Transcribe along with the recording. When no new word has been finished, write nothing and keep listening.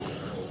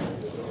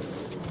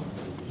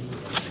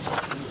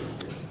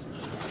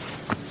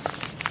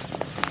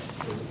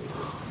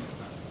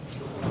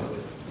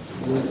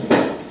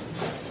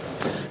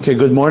Okay,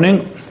 good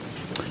morning.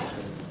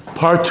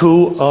 Part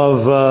 2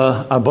 of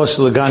our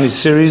Basi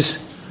series,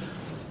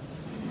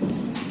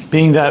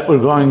 being that we're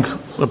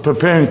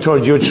preparing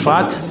toward Yud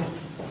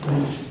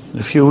Shvat in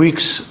a few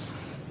weeks.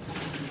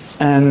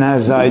 And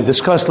as I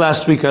discussed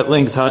last week at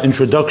length, our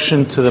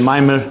introduction to the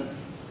Maimer,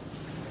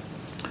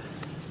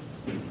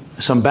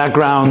 some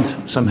background,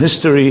 some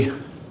history.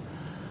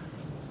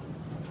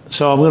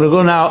 So I'm going to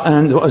go now,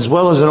 and as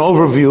well as an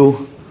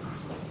overview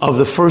of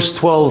the first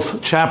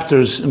 12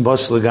 chapters in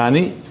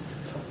Basi.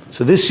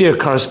 So this year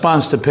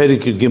corresponds to Perek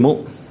Yud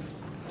Gimel.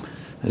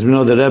 As we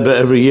know, the Rebbe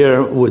every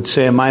year would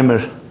say a Maimer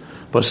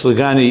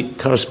Basi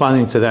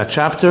corresponding to that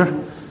chapter.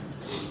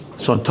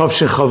 So on Tov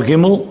Chav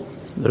Gimel,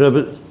 the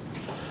Rebbe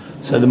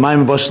said the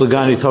Maimer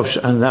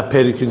Basi and that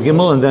Perek Yud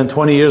Gimel, and then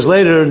 20 years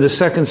later in the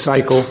second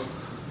cycle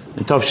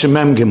in Tov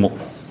Mem Gimel.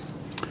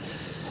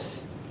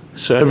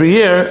 So every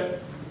year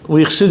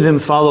we Chassidim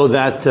follow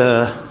that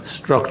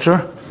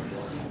structure.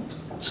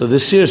 So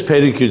this year's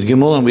Perek Yud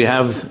Gimel, and we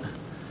have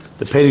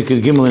the Perek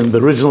Yud Gimel in the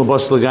original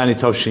Basi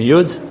Tavshin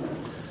Yud,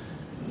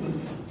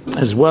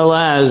 as well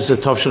as the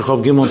Tavshin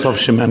Chav Gimel and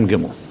Tavshin Mem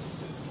Gimel.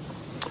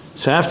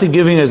 So after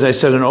giving, as I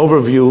said, an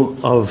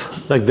overview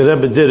of, like the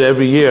Rebbe did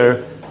every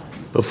year,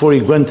 before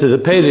he went to the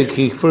Perek,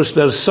 he first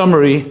had a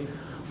summary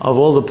of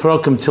all the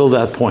Parakim till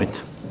that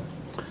point,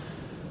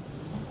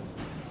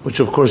 which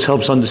of course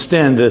helps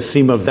understand the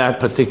theme of that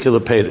particular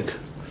Perek.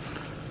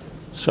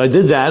 So I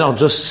did that. I'll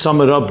just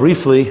sum it up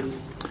briefly.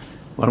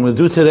 What I'm going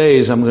to do today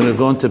is I'm going to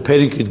go into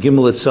Perek Yud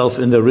Gimel itself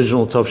in the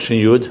original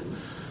Tavshin Yud,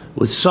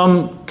 with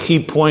some key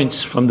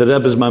points from the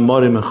Rebbe's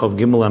Maimarim and Chav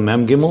Gimel and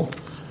Mem Gimel,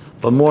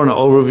 but more in an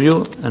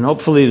overview. And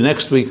hopefully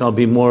next week I'll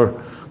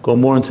go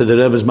more into the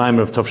Rebbe's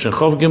Maimer of Tavshin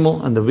Chav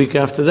Gimel, and the week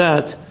after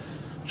that,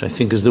 which I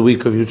think is the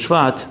week of Yud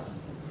Shvat,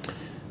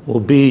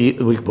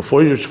 the week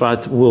before Yud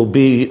Shvat, will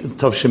be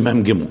Tavshin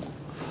Mem Gimel.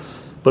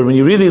 But when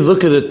you really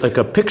look at it like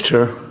a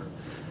picture,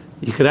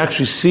 you could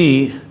actually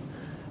see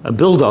a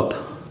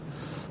build-up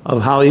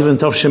of how even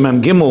Tavshin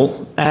Mem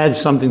Gimel adds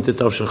something to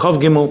Tavshin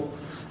Chav Gimel,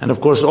 and of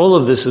course all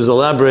of this is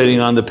elaborating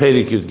on the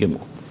Perek Yud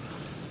Gimel.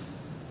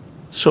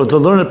 So to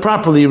learn it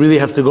properly, you really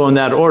have to go in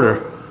that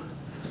order.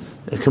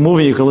 You can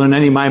learn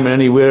any Maimer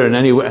anywhere and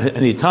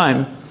any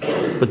time,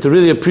 but to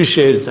really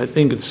appreciate it, I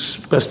think it's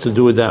best to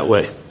do it that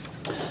way.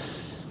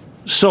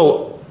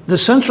 So the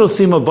central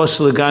theme of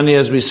Basi,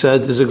 as we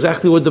said, is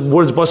exactly what the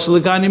words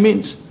Basi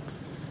means.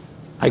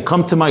 I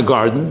come to my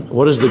garden.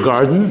 What is the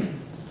garden?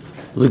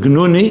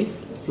 Lignuni.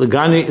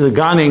 Ligani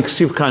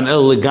ksiv kan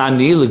el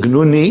ligani,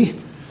 lignuni,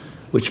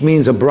 which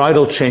means a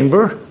bridal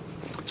chamber.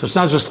 So it's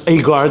not just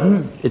a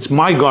garden, it's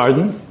my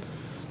garden.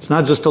 It's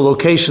not just a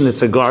location,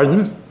 it's a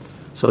garden.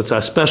 So it's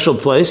a special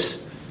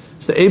place.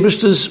 It's the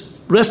Eibishter's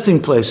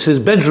resting place, his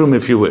bedroom,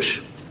 if you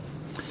wish.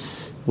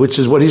 Which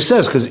is what he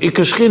says, because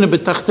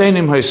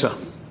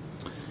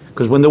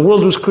when the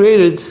world was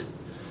created,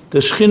 the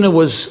Shechina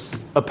was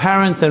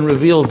apparent and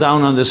revealed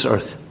down on this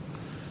earth.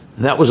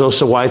 And that was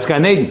also why it's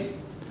Gan Eden.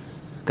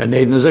 Gan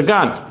Eden is a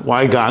Gan.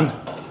 Why Gan?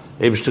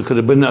 Eibishter could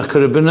have been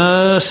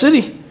a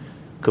city,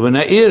 could have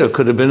been an Ir,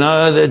 could have been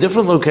a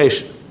different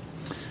location,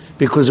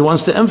 because he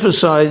wants to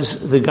emphasize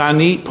the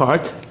Gani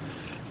part,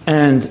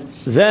 and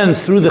then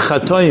through the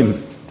Chatoim,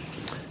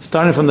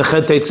 starting from the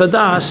Chet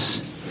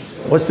Eitzadas,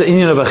 what's the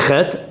inyan of a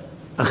Chet?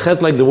 A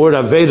Chet, like the word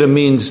Aveda,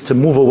 means to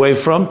move away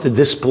from, to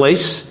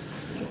displace.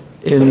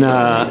 In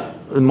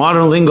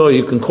modern lingo,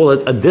 you can call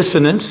it a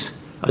dissonance,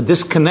 a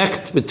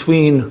disconnect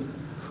between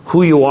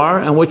who you are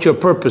and what your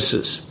purpose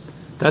is.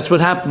 That's what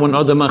happened when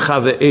Adam and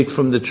Chava ate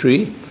from the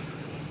tree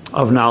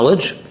of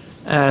knowledge.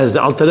 As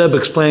the Alter Rebbe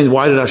explained,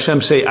 why did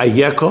Hashem say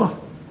Ayeko?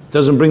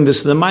 Doesn't bring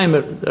this to the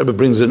Maimer. The Rebbe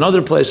brings it in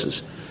other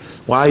places.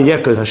 Why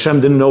Ayeko? Hashem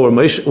didn't know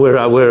where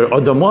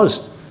Adam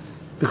was,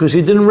 because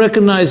he didn't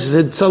recognize. He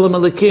said, Salam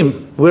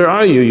Alekim, where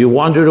are you? You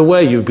wandered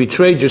away. You've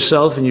betrayed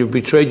yourself and you've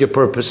betrayed your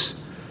purpose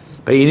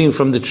by eating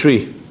from the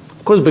tree.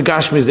 Of course,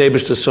 Begashmi is the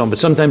Eibishter's son, but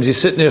sometimes you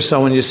sit near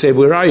someone and you say,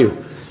 where are you?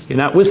 You're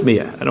not with me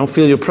yet. I don't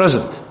feel you're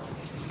present.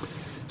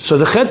 So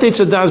the Chet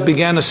Eitzadas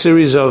began a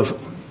series of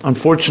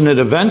unfortunate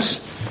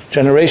events,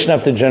 generation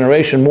after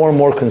generation, more and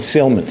more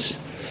concealments,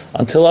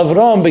 until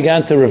Avraham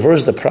began to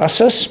reverse the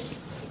process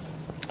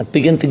and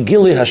begin to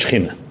Gili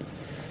Hashchina.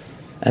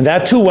 And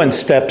that too went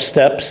steps,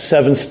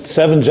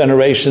 seven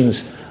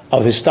generations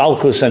of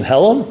Histalkus and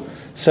Helam,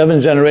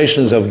 7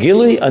 generations of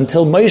Gili,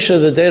 until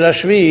Moshe, the Deir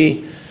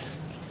Hashvi,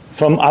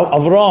 from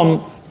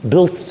Avraham,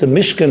 built the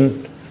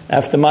Mishkan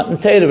after Matan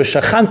Torah,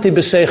 v'shachanti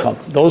b'seicham.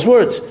 Those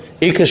words.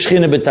 Ika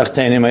shchina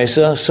b'tachtenim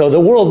eisa. So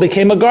the world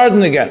became a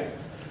garden again.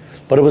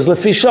 But it was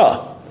lefisha.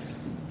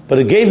 But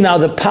it gave now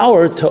the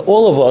power to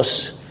all of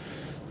us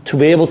to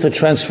be able to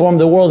transform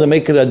the world and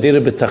make it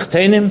adira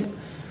b'tachtenim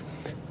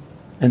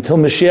until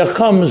Mashiach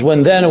comes,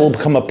 when then it will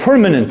become a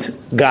permanent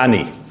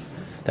Gani.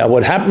 That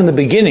what happened in the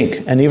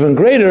beginning, and even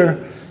greater,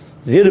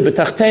 adira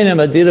b'tachtenim,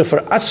 adira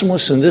for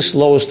atzmus in this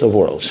lowest of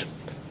worlds.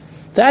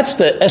 That's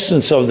the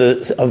essence of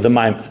the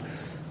Maimer,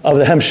 of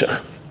the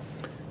Hemshech.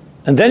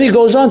 And then he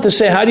goes on to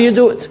say, how do you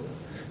do it?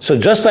 So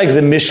just like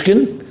the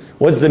Mishkan,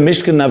 What's the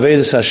Mishkan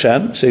Avedis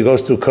Hashem? So he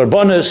goes through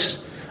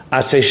Karbonis,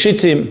 Asay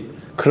Shittim,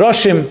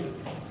 Kroshim.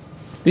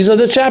 These are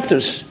the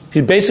chapters.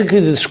 He's basically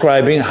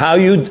describing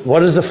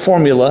what is the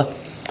formula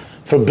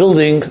for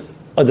building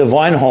a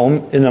divine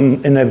home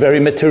in a very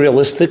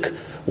materialistic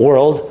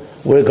world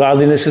where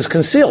godliness is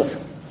concealed.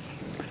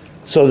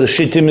 So the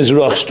Shittim is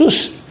Ruach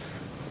Shtus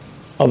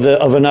of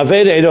an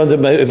Aveda,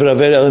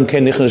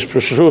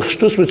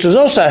 which is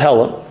also a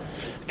Helam,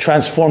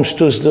 transforms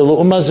Shtus the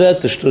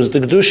L'umazet, the Shtus the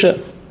Kedusha,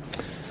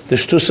 the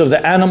Shtus of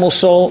the animal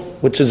soul,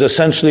 which is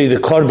essentially the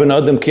Korban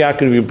Adam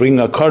Kiyakir. You bring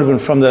a Korban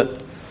from the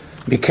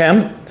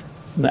Mikem,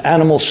 the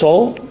animal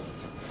soul,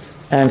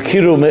 and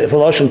Kiruv,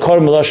 Veloshin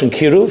Korban, Veloshin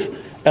Kiruv,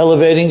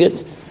 elevating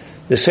it.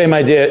 The same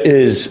idea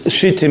is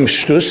Shittim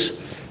Shtus,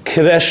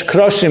 Kiresh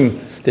Kroshim,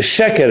 the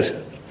Sheker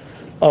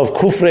of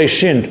Kufrei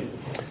Shin,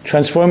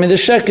 transforming the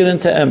Sheker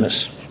into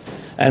Emes.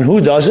 And who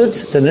does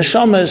it? The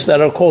Neshamas that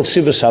are called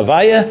Sivas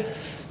Havaya,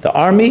 the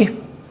army.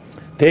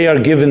 They are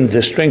given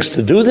the strength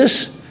to do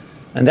this,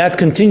 and that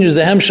continues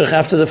the Hemshech.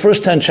 After the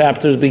first 10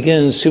 chapters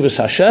begins Sivas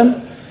Hashem,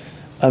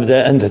 and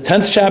the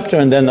 10th chapter,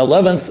 and then the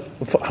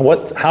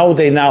 11th, how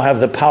they now have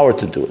the power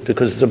to do it,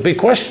 because it's a big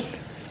question.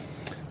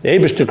 The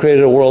Eibishter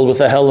created a world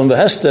with a Helam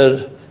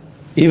v'Hester,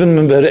 even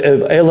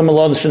Elam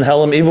Elon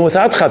Helam, even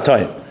without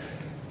Chatoim,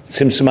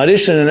 Tzimtzum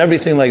Arishin and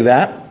everything like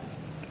that.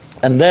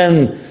 And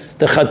then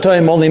the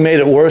Chatoim only made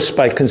it worse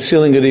by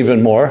concealing it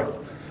even more.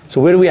 So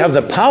where do we have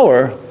the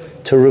power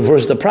to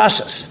reverse the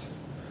process?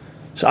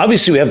 So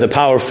obviously we have the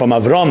power from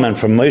Avram and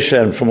from Moshe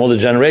and from all the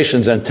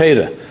generations and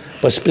Torah.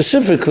 But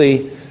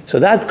specifically, so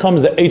that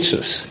comes the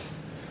Eitzes.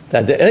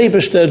 That the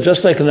Eibishter,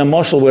 just like in a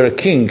marshal where a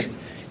king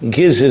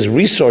gives his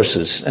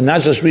resources, and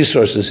not just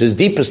resources, his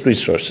deepest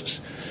resources,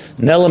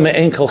 Nela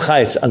me'en kol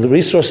chayis, and the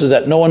resources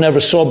that no one ever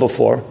saw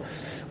before.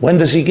 When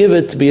does he give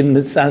it? To be in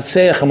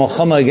Mitzatzeach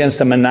HaMelchama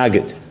against a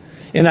Menagid.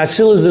 In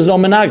Atzilus, there's no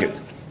Menagid.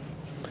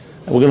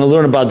 And we're going to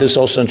learn about this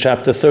also in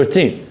chapter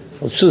 13.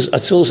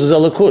 Atzilus is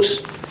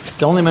Elikus.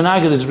 The only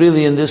Menagid is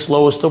really in this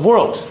lowest of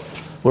worlds,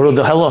 where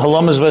the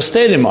Halamas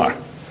Vestedim are.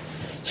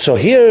 So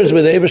here's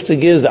where the Eibishter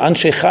gives the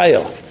Anshe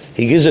Chayil.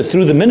 He gives it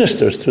through the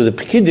ministers, through the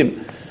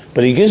Pekidim,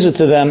 but he gives it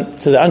to them,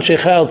 to the Anshe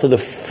Chayil, to the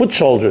foot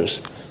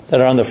soldiers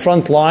that are on the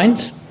front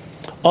lines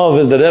of,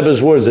 in the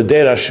Rebbe's words, the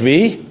Deir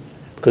HaShvi,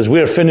 because we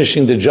are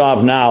finishing the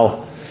job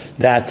now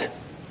that,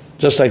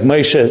 just like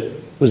Moshe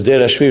was Deir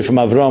HaShvi from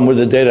Avram, we're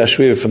the Deir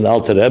HaShvi from the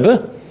Alter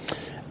Rebbe.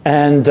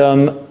 And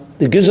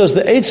it gives us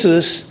the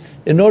Eitzes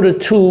in order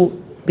to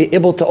be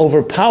able to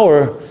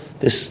overpower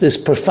this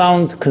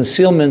profound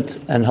concealment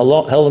and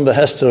Helam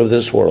v'Hester of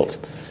this world.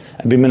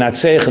 And be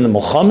menatzeich in the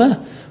Melchama,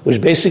 which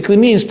basically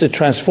means to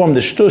transform the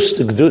Shtus,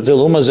 the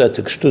Lumazet,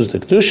 the Shtus, the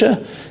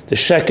Kedusha, the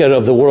Sheker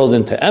of the world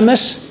into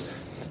Emes,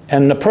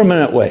 and in a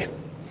permanent way.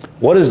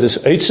 What is this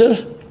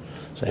Eitzer?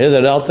 So here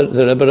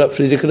the Rebbe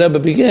Friedrich Rebbe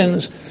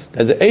begins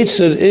that the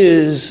Eitzer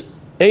is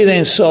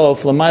Ein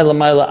Sof L'mayla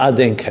Mayla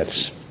Aden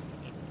Ketz.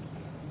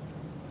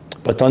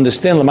 But to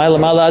understand L'mayla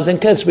Mayla Aden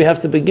Ketz, we have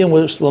to begin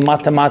with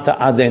L'mata Mata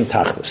Aden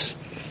Tachlis,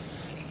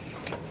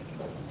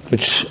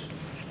 which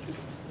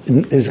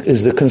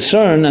is the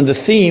concern and the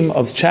theme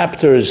of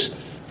chapters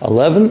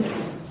 11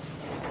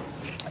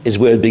 is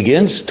where it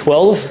begins.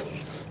 12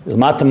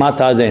 L'mata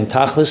Mata Aden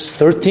Tachlis,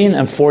 13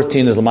 and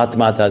 14 is L'mata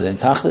Mata Aden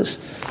Tachlis,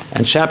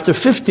 and chapter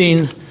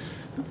 15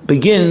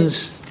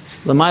 begins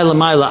L'mayla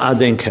Mayla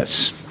Aden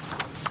Ketz.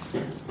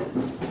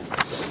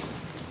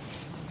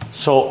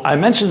 So I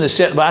mentioned this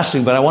last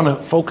week, but I want to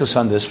focus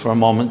on this for a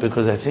moment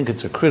because I think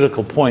it's a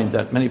critical point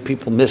that many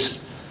people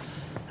miss.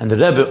 And the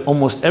Rebbe,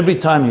 almost every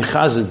time he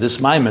chazed this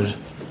Maimer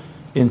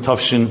in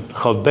Tafshin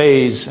Chav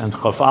Beis and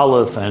Chav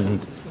Aleph and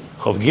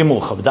Chav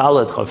Gimel, Chav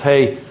Dalet, Chav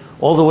Hey,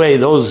 all the way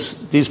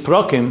these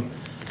Parakim,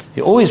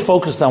 he always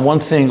focused on one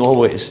thing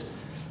always,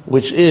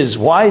 which is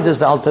why does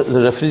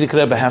the Friedrich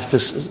Rebbe have to,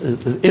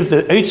 if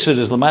the Eitzer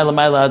is L'mayla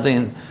Mayla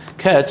Aden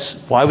Ketz,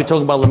 why are we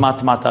talking about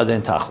L'mata Mata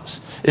Aden Tachlis?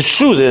 It's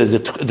true,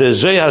 the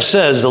Zohar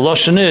says, the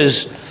Lashon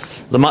is,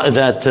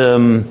 that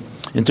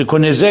in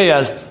Tikkun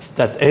Zohar,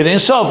 that Ein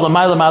Sof,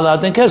 L'mayla Mayla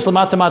Aden Ketz,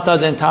 L'mata Mata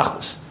Aden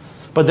Tachlis.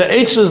 But the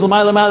Eitz is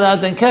L'mayla Mayla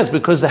Aden Ketz,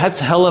 because the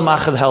Hetz Helam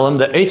Achad Helam,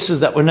 the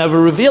Eitzes that were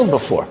never revealed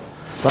before.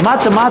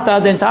 L'mata Mata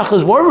Aden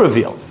Tachlis were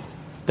revealed.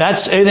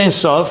 That's Ein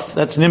Sof,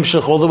 that's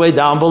Nimshach all the way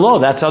down below.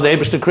 That's how the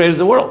Eibishter created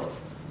the world.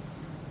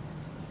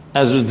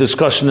 As a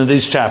discussion in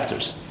these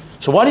chapters.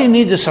 So why do you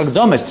need this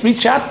Hagdama? It's 3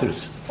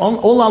 chapters.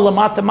 All on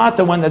L'mata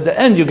Mata, when at the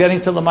end you're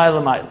getting to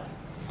L'mayla Mayla.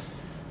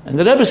 And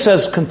the Rebbe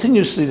says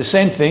continuously the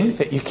same thing,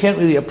 that you can't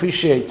really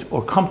appreciate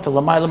or come to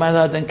L'mayla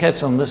Mayla Aden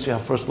Ketz unless you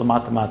have first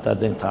L'mata Mata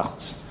Aden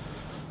Tachlis.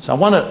 So I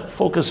want to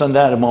focus on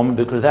that a moment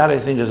because that I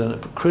think is a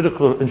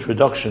critical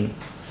introduction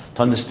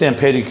to understand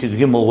Perikut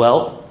Gimel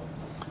well,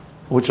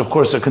 which of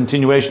course is a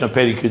continuation of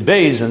Perikut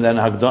Beis and then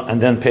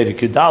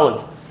Perikut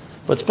Dalet,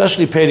 but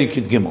especially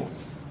Perikut Gimel.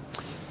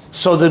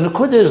 So the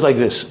Nekudah is like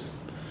this.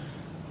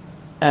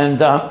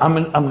 And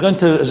I'm going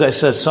to, as I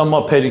said, sum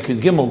up Perikut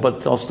Gimel,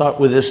 but I'll start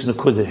with this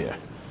Nekudah here.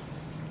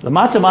 The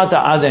L'mata Mata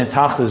Aden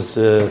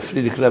Tachlis,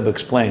 Friedrich Rebbe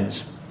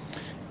explains,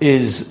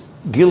 is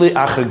Gili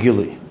acher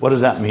gili. What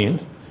does that mean?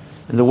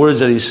 In the words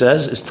that he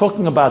says, it's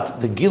talking about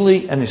the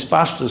gili and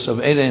hispashtus of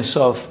Eid Ein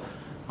Sof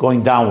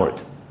going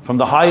downward from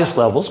the highest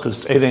levels, because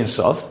it's Eid Ein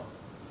Sof.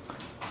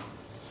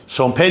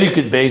 So in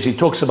Perikut Beis, he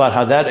talks about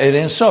how that Eid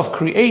Ein Sof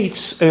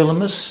creates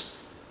Elamus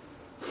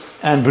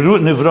and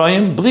Berut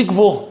Nivroim Bli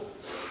Gvul.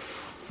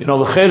 You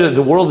know,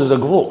 the world is a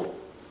Gvul.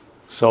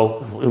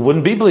 So it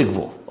wouldn't be Bli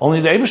Gvul.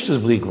 Only the Eibishter is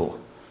Bli Gvul.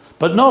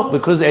 But no,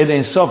 because Eid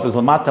Ein Sof is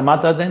Lamata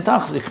Mata Den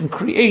Tachlis, it can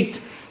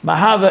create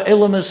Mahava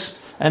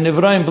Elamus and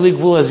Nivroim Bli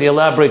Gvul, as he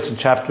elaborates in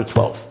chapter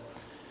 12.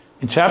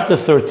 In chapter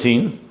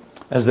 13,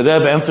 as the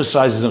Rebbe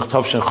emphasizes in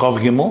Chtav Shen Chav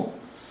Gimel,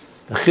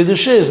 the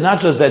Chiddush is not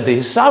just that the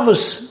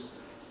Hisavus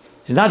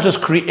is not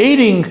just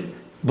creating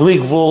Bli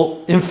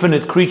Gvul,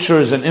 infinite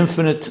creatures and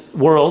infinite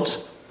worlds,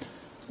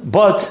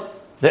 but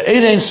the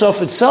Eid Ein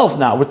Sof itself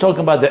now, we're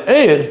talking about the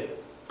Eid,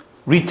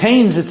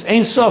 retains its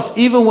Ein Sof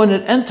even when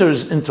it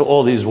enters into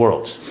all these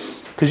worlds.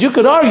 Because you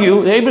could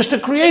argue, the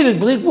Eibishter created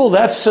Bli Gvul,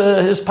 that's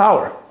his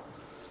power.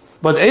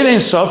 But Eid Ein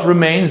Sof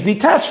remains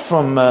detached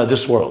from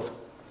this world.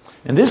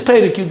 In this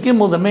Perek Yud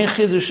Gimel, the main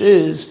chiddush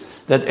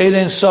is that Eid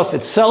Ein Sof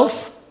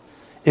itself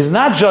is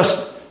not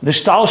just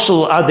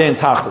nishtalshel adein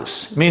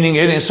tachlis, meaning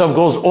Eid Ein Sof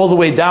goes all the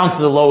way down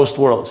to the lowest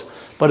worlds,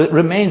 but it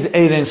remains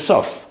Eid Ein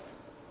Sof.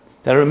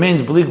 That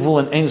remains Bli Gvul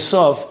and Ein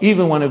Sof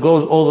even when it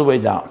goes all the way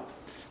down.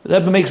 The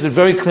Rebbe makes it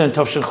very clear in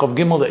Tov Shen Chav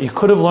Gimel that you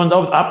could have learned the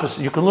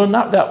opposite. You can learn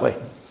not that way.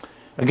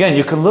 Again,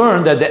 you can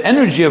learn that the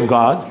energy of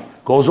God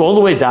goes all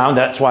the way down.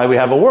 That's why we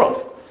have a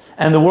world.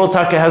 And the world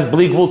taka has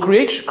Bli Gvul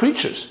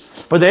creatures.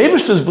 But the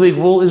Eibishter's Bli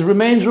Gvul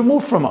remains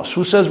removed from us.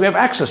 Who says we have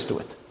access to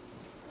it?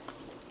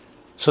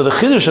 So the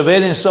Chiddush of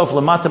Eid Ein Sof,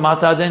 Lamata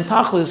Mata Aden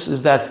Tachlis,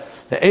 is that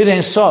the Eid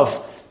Ein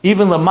Sof,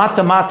 even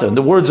Lamata Mata, in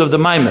the words of the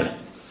Maimer,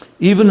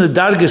 even the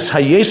Dargis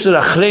Hayeser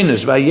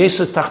Achrenis,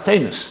 Vayeser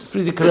Tachtenis,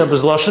 Friedrich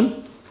Rebbe's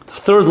Lashon, the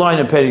third line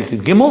of Perek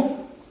Yud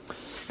Gimel,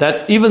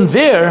 that even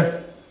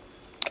there,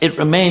 it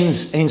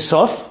remains Ein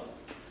Sof.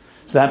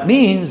 So that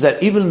means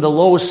that even in the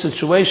lowest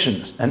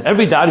situations, and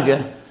every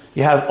darga,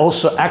 you have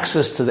also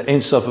access to the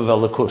Ein Sof of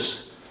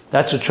Elokus.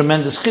 That's a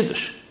tremendous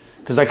chiddush.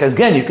 Because like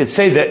again, you could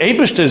say that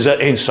Eibishter is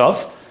Ein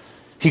Sof.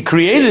 He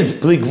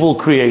created Bli Gvul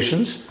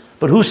creations,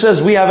 but who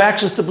says we have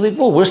access to Bli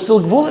Gvul? We're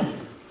still Gvulim.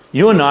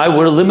 You and I,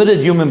 we're limited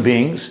human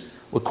beings.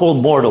 We're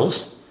called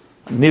mortals.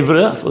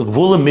 Nivra,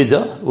 Gvulim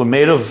Mida. We're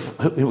made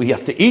of, we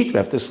have to eat, we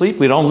have to sleep,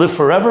 we don't live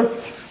forever.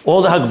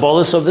 All the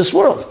Hagbalas of this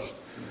world.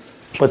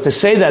 But to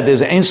say that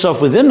there's an Ein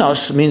Sof within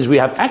us means we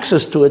have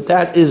access to it.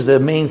 That is the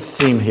main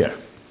theme here.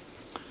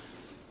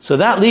 So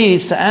that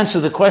leads to answer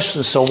the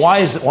question, so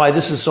why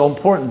this is so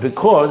important?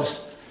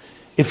 Because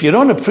if you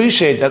don't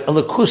appreciate that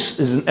Elokus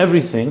is in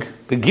everything,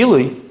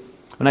 Begili,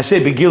 when I say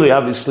Begili,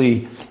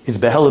 obviously it's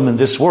Behelim in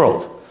this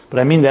world, but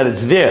I mean that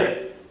it's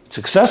there, it's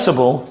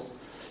accessible,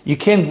 you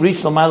can't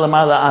reach L'mayla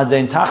Mala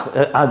Aden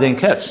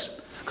Ketz.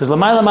 Because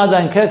L'mayla Mala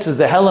Aden Ketz is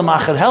the Helam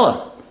Acher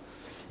Helam.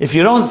 If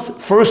you don't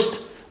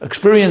first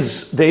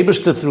experience the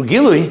Eibishter through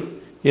Gili,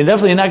 you're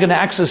definitely not going to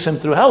access him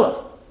through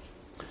Helam.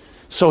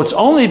 So it's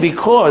only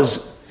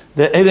because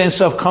the Eid Ein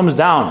Sof comes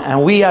down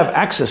and we have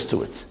access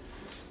to it.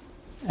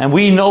 And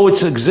we know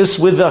it exists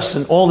with us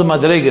in all the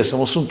madregas, and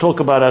we'll soon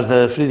talk about as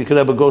the Friedrich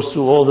Rebbe goes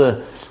through all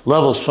the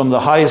levels, from the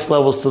highest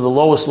levels to the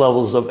lowest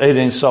levels of Eid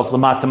Ein Sof,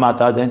 Lamata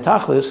Mata Aden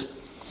Tachlis.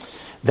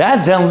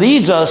 That then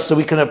leads us so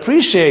we can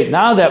appreciate,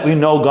 now that we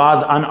know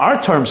God on our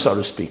terms, so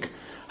to speak,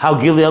 how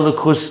Gili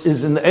Elokus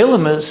is in the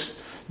Elamus.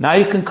 Now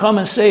you can come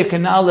and say, okay,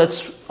 now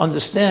let's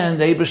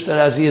understand the Eibishter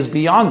as he is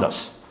beyond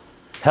us.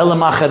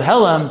 Helam Acher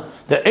Helam,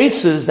 the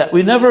eitzes that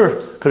we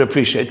never could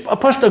appreciate.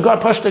 Pashta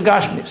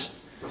Gashmis.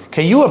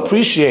 Can you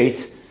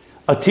appreciate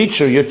a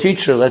teacher, your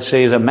teacher, let's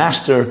say, is a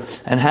master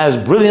and has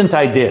brilliant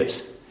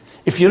ideas?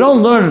 If you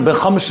don't learn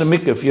B'Chamash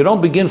Mikvah, if you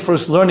don't begin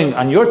first learning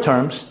on your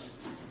terms,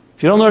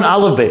 if you don't learn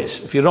Aleph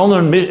Beis, if you don't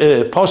learn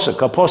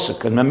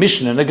Posuk, and a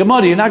Mishnah, and a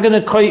Gemara, you're not going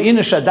to Koy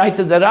Inisha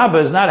Daita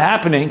Derabba is not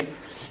happening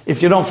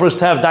if you don't first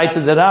have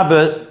Daita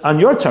Derabba on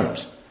your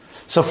terms.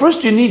 So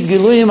first you need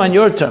Giluyim on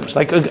your terms.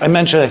 Like I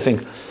mentioned, I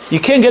think, you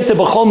can't get to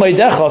B'chol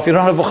Meidecha if you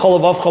don't have B'chol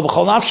Avavcha,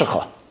 B'chol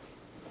Nafshecha.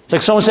 It's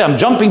like someone say, I'm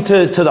jumping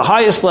to the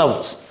highest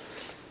levels.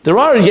 There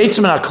are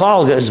Yetzim and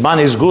Aklal,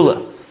 Zman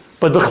Izgula,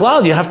 but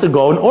B'chlal you have to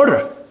go in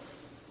order.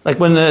 Like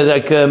when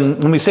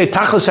we say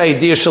Tachlis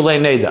HaYidiyah Shalei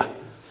Neda,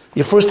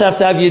 you first have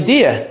to have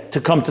Yidiyah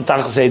to come to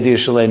Tachlis HaYidiyah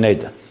Shalei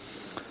Neda.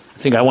 I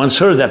think I once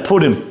heard that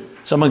Purim,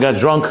 someone got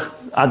drunk,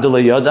 Adel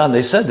Yoda, and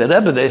they said,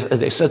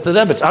 they said to the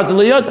Rebbe, it's Adel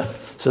Yoda.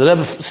 So the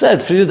Rebbe said,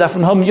 Friyu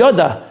Dafan Hom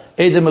Yoda,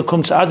 Edem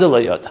Ekum Adel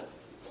Yoda.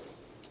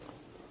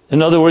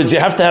 In other words, you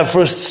have to have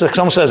first,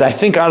 someone says, I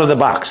think out of the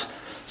box.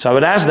 So I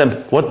would ask them,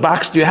 what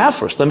box do you have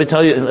first? Let me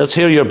tell you, let's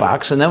hear your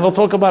box, and then we'll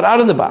talk about out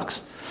of the box.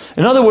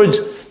 In other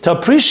words, to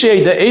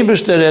appreciate the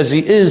Eibishter as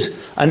he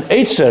is an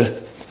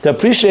Eitzer, to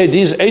appreciate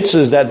these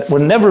Eitzers that were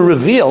never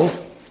revealed,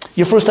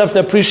 you first have to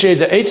appreciate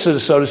the Eitzers,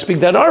 so to speak,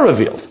 that are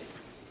revealed.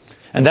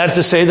 And that's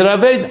the Seder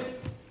Aved.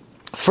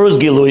 First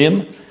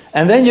Giluyim,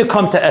 and then you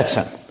come to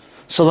Etzem.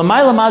 So the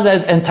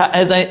Mailamada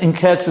in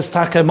Ketz is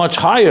taka much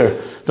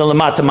higher than the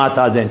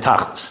Matamata in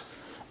Tachlis.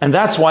 And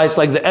that's why it's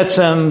like the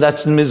Etzem,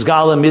 that's the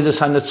Mizgala, Midas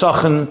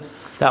HaNetzachen,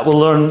 that we'll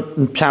learn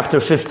in chapter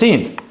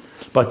 15.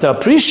 But to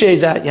appreciate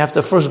that, you have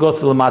to first go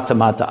through the Mata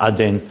Mata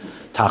Aden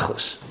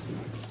Tachlis.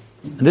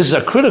 And this is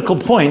a critical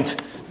point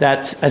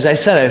that, as I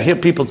said, I hear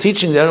people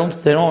teaching, they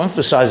don't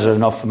emphasize it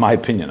enough, in my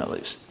opinion at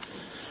least.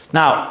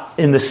 Now,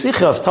 in the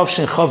Sikha of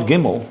Tavshin Chav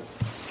Gimel,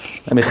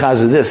 let me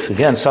chazah this,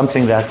 again,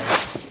 something that,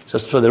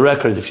 just for the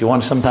record, if you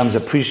want to sometimes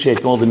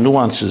appreciate all the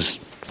nuances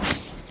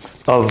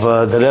of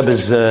the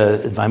Rebbe's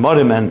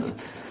Maimorim, and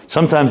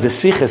sometimes the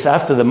Sikhs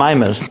after the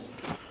Maimer,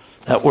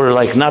 that were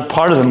like not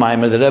part of the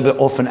Maimer, the Rebbe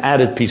often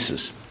added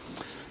pieces.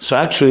 So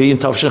actually, in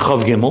Tavshin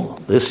Chav Gimel,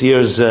 this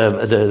year's,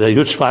 the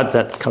Yud Shvat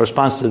that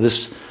corresponds to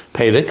this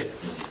Perek,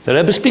 the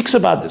Rebbe speaks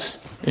about this,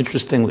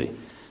 interestingly.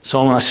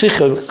 So in a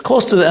Sikha,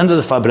 close to the end of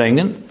the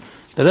Farbrengen,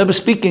 the Rebbe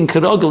speaking,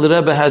 Kirogel, the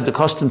Rebbe had the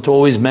custom to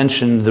always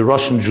mention the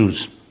Russian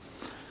Jews.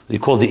 They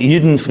called the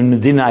Yidden from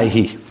Medina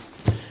Ahi.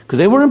 Because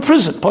they were in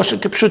prison, Posha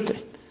Kipshute.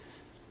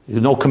 There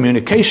was no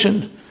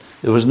communication,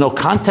 there was no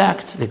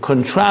contact, they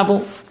couldn't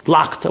travel,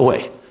 locked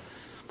away.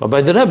 But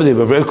by the Rebbe, they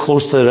were very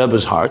close to the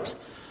Rebbe's heart.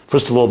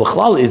 First of all,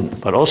 B'chlal Yidden,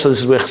 but also this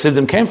is where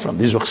Chassidim came from.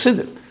 These were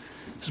Chassidim.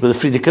 This is where the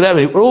Frierdiker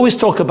Rebbe, we always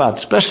talk about,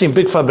 especially in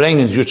big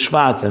Farbrengens, Yud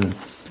Shvat and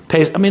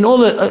Pesach. I mean,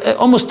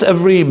 almost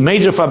every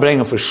major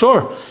Farbrengen for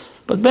sure,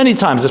 but many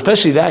times,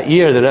 especially that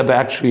year, the Rebbe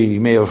actually, you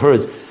may have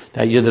heard,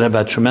 that year the Rebbe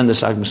had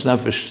tremendous Agmas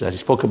Nefesh, that he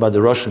spoke about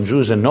the Russian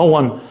Jews, and no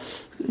one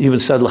even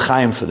said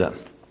L'chaim for them.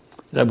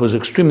 The Rebbe was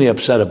extremely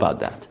upset about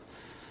that.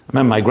 I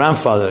remember my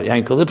grandfather,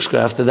 Yankel Lipsker,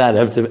 after that,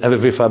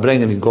 every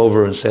Farbrengen, he'd go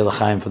over and say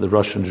L'chaim for the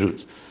Russian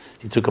Jews.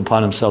 He took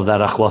upon himself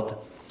that achlot. It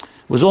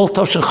was all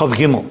Tavshin Chav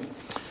Gimel.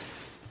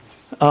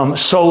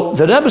 So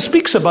the Rebbe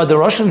speaks about the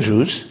Russian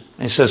Jews,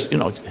 and he says, you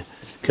know,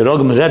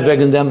 Kerogim read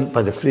wegen them,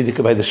 by the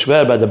Frierdiker, by the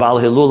Shver, by the Baal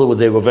Hilula, where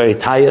they were very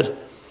tired.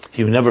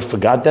 He never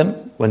forgot them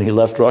when he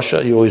left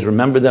Russia. He always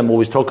remembered them,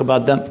 always talked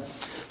about them.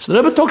 So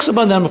the Rebbe talks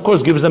about them, of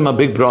course, gives them a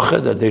big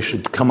bracha, that they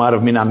should come out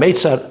of Mina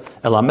Meitzar,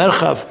 El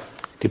HaMerchav,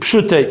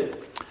 Kipshute.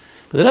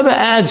 But the Rebbe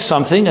adds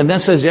something, and then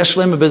says, Yesh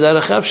Lema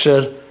B'derech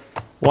Efsher,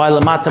 why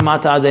Lamata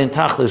Mata Adein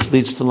Tachlis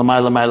leads to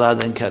Lamai Lamai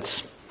Adein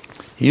Ketz.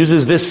 He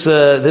uses this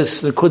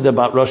Nikud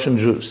about Russian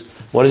Jews.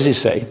 What does he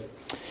say?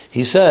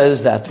 He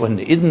says that when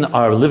the Eden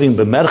are living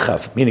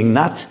b'merchav, meaning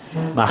not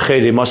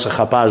ma'cheri mosach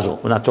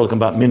haparzel, we're not talking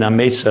about Mina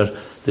Meitzar,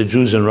 the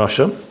Jews in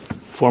Russia,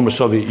 former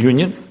Soviet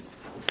Union,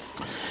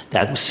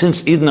 that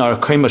since Eden are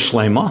kema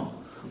shlema,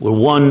 we're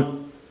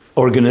one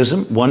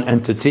organism, one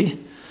entity,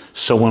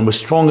 so when we're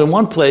strong in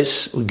one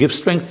place, we give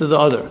strength to the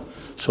other.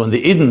 So in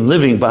the Eden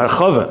living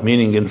barchava,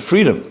 meaning in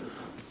freedom,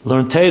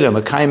 learn Torah,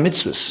 Makayim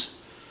mitzvahs,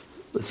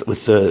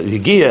 with the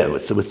Yigiyah,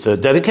 with the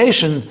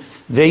dedication,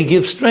 they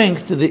give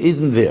strength to the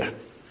Eden there.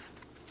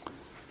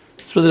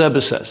 That's what the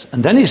Rebbe says.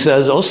 And then he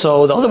says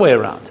also the other way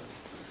around.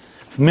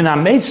 Min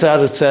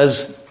ha-meitzar, it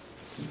says,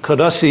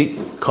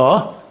 Karasi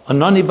ka,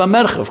 anani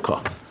ba-merchav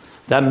ka.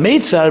 That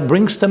meitzar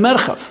brings to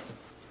merchav.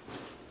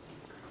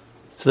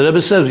 So the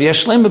Rebbe says,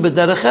 Yeshlema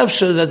b'derech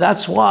efsher,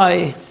 that's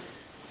why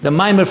the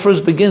Maimer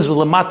first begins with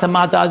Lamata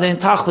Mata Adein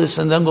Tachlis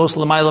and then goes to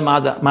Lamayla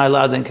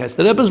Adein Kes.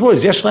 The Rebbe's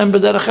words, Yeshlema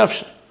b'derech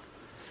efsher.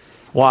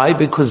 Why?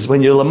 Because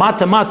when you're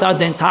Lamata Mata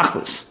Adein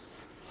Tachlis,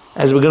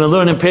 as we're going to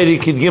learn in Perek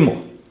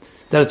Gimel,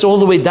 that it's all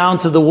the way down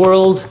to the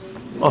world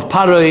of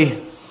Paroi,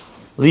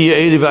 Liya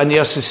Eriva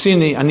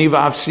Aniyasisini,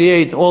 Aniva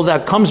Avsiyet, all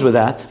that comes with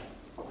that.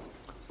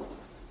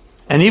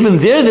 And even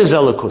there's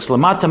Elikus,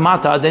 Lamata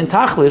Mata Adein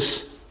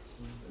Tachlis.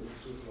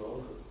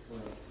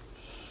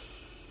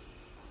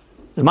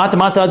 Lamata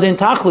Mata Adein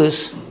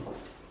Tachlis,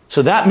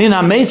 so that Min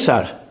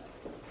HaMeitzar,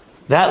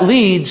 that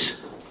leads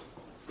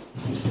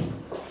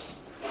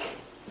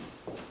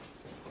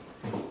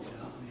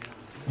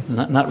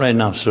not right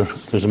now, sir.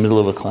 There's a middle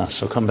of a class,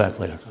 so come back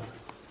later.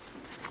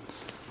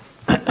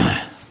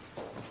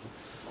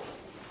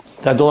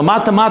 That the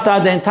Lamata Mata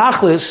Adein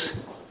Tachlis,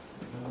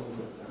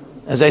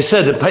 as I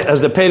said,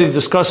 as the Perek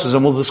discusses,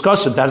 and we'll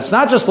discuss it, that it's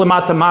not just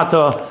Lamata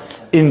Mata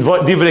in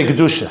Divrei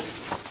Kedusha.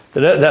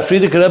 That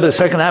Frierdiker Rebbe, the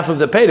second half of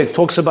the Perek,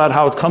 talks about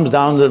how it comes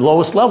down to the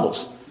lowest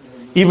levels,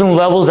 even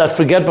levels that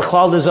forget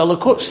B'chlal is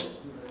Elikus.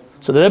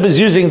 So the Rebbe is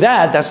using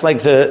that. That's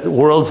like the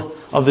world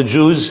of the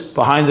Jews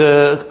behind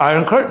the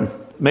Iron Curtain,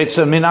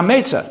 Meitzah Min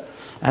HaMeitzah,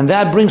 and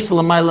that brings to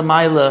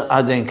Lamayla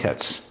Adein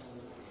Ketz,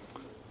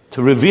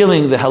 to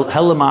revealing the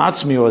Helam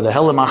Ha'atzmi or the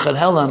Helam Achad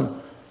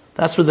Helam.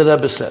 That's what the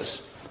Rebbe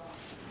says.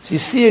 So you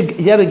see,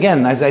 yet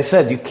again, as I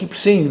said, you keep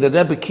seeing the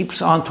Rebbe keeps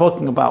on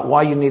talking about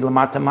why you need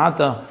Lamata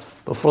Mata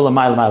before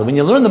Lamayla. When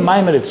you learn the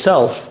Maimer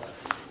itself,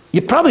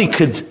 you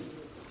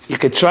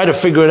could try to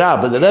figure it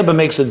out, but the Rebbe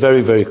makes it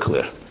very, very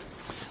clear.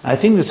 I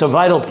think it's a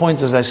vital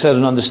point, as I said,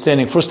 in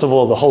understanding, first of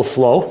all, the whole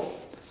flow,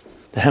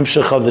 the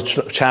hemshech of the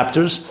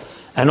chapters,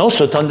 and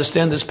also to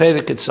understand this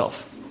Perek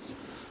itself.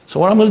 So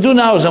what I'm going to do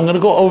now is I'm going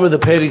to go over the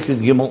Perek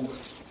Gimel.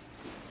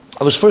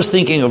 I was first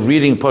thinking of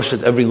reading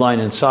Poshet every line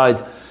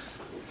inside.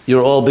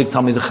 You're all big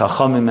Talmidei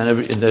Chachamim,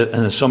 and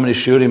there's so many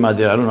shiurim out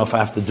there. I don't know if I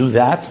have to do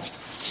that.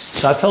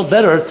 So I felt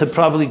better to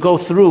probably go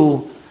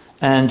through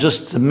and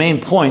just the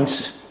main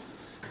points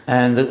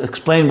and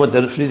explain what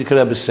the Frierdiker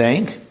Rebbe is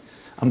saying.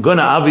 I'm going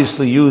to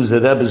obviously use the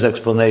Rebbe's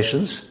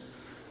explanations,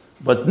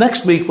 but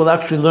next week we'll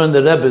actually learn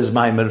the Rebbe's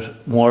Maimer,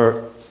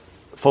 more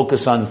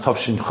focus on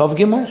Tafshin Chav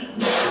Gimel,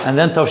 and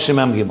then Tafshin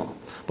Mem Gimel.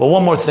 But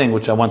one more thing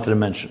which I wanted to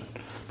mention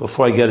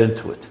before I get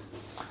into it.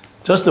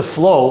 Just the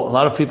flow, a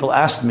lot of people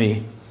ask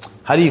me,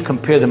 how do you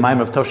compare the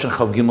Maimer of Tafshin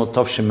Chav Gimel,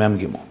 Tafshin Mem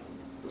Gimel?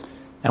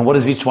 And what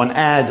does each one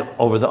add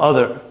over the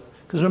other?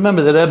 Because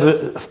remember, the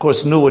Rebbe, of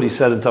course, knew what he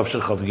said in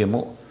Tafshin Chav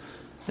Gimel.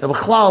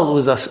 B'chlal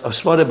was a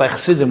svara by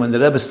Chassidim when the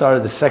Rebbe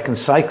started the second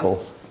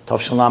cycle,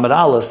 Tafshin Lamed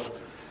Aleph.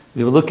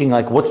 We were looking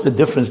like, what's the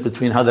difference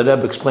between how the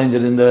Rebbe explained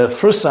it in the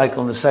first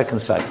cycle and the second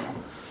cycle?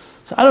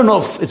 So I don't know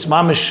if it's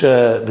mamish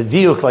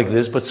b'diuk like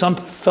this, but some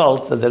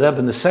felt that the Rebbe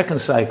in the second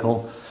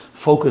cycle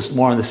focused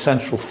more on the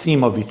central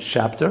theme of each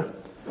chapter.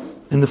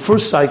 In the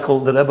first cycle,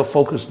 the Rebbe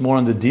focused more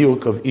on the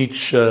diuk of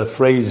each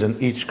phrase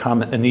and each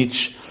comment and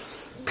each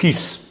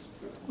piece.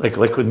 Like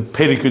in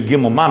Perikut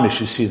Gimel Mamish,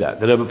 you see that.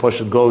 The Rebbe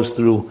Poshet goes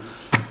through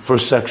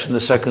first section, the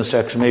second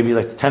section, maybe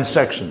like 10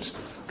 sections,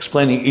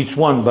 explaining each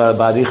one by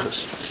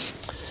arichas.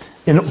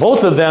 In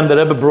both of them, the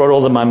Rebbe brought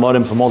all the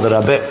Maimorim from all the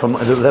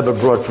Rebbe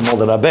brought from all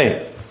the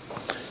Rabbein.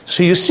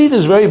 So you see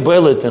this very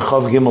boilet in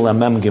Chav Gimel and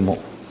Mem Gimel.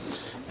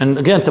 And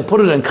again, to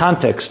put it in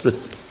context,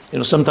 with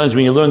sometimes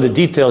when you learn the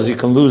details, you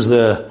can lose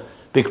the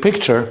big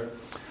picture.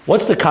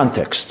 What's the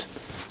context?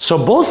 So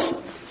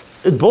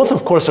both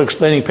of course are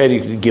explaining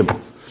Perikut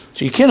Gimel.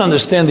 So you can't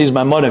understand these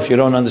Maimorim if you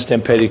don't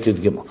understand Perikut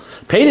Gimel.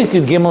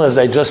 Perikut Gimel, as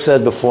I just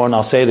said before, and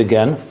I'll say it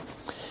again,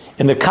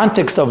 in the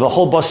context of the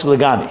whole Basi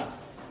Legani.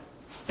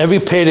 Every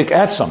Perik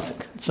adds something.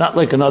 It's not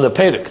like another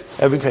Perik.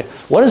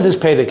 What does this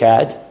Perik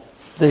add?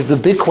 The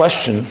big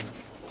question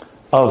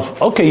of,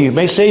 okay, you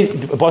may say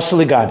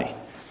Basi Legani,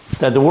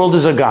 that the world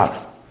is a God,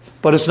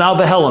 but it's now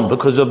Behelim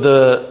because of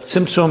the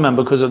Tzimtzum and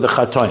because of the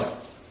Chatoim.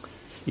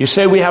 You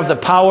say we have the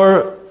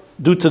power,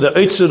 due to the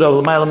Eitzud of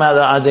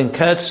L'mayla Adin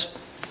Ketz,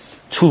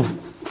 to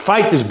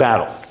fight this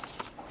battle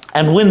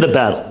and win the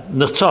battle,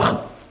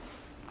 Nirtzachim.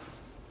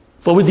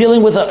 But we're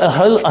dealing with a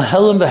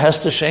Helim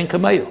V'Hester Shein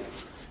Kamayu.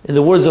 In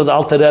the words of the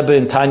Alter Rebbe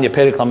in Tanya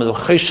Perek Lamed,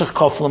 Cheshach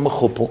Kofla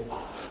Mechupel,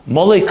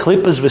 Mole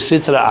Klippas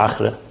V'Sitra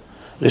Achre,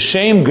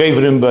 L'Shem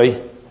Gevrim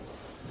Bey,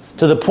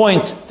 to the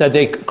point that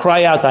they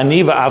cry out,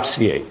 Aniva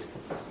Avsiyed.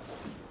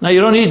 Now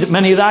you don't need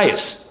many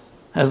rayas.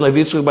 As Lev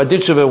Yitzchak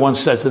Baditchever once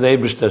said to the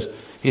Eibishter,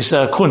 he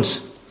said,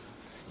 Kunz,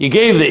 you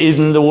gave the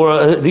Eden the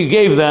world, you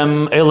gave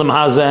them Elam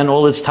Haza and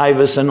all its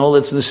taivas and all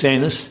its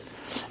nisenis,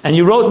 and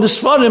you wrote in the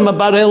Sfarim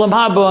about Elam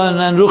Haba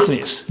and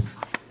Ruchnius.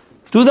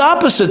 Do the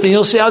opposite and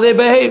you'll see how they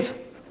behave.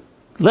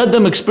 Let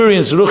them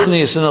experience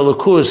Ruchnius and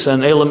Elokus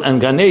and Elam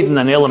and Gan Eden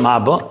and Elam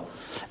Haba,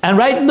 and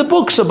write in the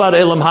books about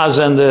Elam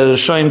Haza and the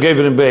Shoyim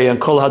Gevrim Bey and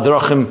Kol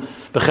Hadrachim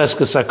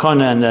Becheska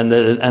Sakona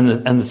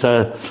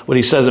and what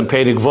he says in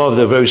Perek Vov,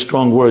 the very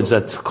strong words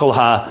that Kol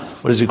Ha,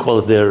 what does he call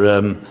it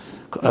there?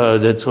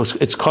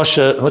 It's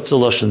kosher. What's the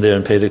lashon there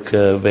in Perek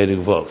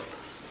Vov?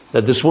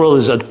 That this world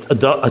is a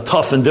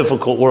tough and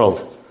difficult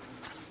world.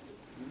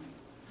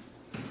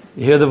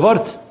 You hear the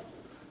word?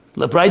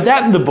 Write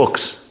that in the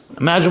books.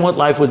 Imagine what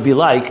life would be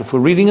like if we're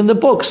reading in the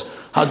books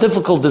how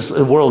difficult this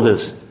world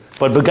is.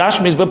 But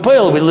Begashmi is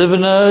B'Poel, we live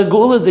in a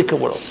Geuladika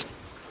world.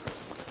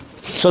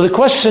 So the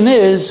question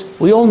is,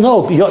 we all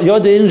know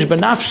Yod Inj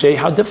Benafshe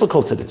how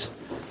difficult it is.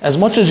 As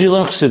much as you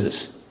learn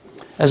Chassidus,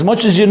 as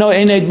much as you know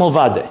Eined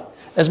Mulvade,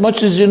 as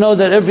much as you know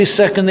that every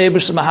second the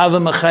Eibus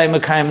Mahava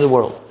Mechayim the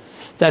world,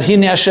 that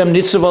Hine Hashem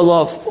Nitzav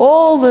Alav,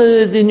 all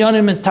the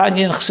Inyanim and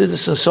Tanya and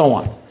Chassidus and so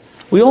on.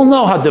 We all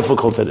know how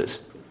difficult it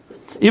is.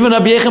 Even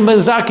Rabbi Yechim ben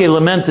Zakkai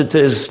lamented to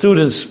his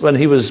students when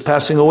he was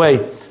passing away,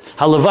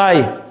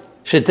 Halavai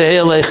Shetei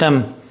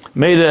Aleichem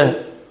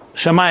Meida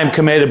Shamayim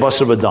Kameida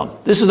Basar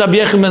V'Dam. This is Rabbi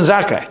Yechim ben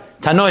Zakkai,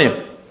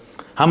 Tanoim.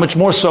 How much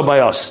more so by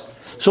us?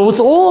 So with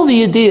all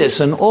the ideas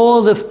and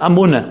all the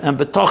Amunah and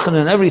B'tochen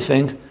and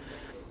everything,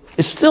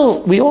 it's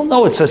still, we all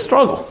know it's a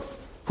struggle.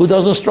 Who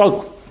doesn't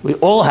struggle? We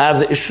all have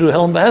the issue of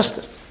Helim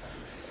Behester.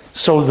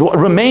 So what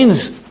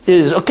remains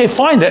is, okay,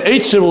 fine, the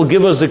Eitzer will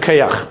give us the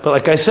Kayach. But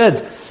like I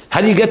said,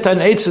 how do you get to an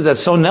Eitzer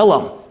that's so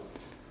Nelam?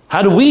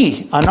 How do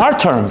we, on our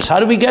terms, how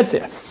do we get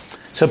there?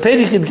 So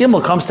Perikut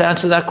Gimel comes to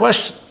answer that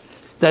question.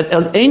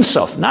 That Ein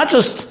Sof, not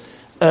just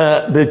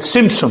the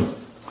Tzimtzum,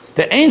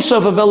 the Ein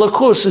Sof of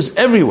Elokus is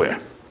everywhere.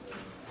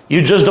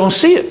 You just don't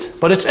see it,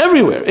 but it's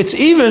everywhere. It's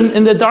even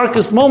in the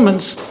darkest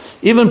moments,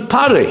 even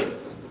Pari,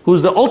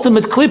 who's the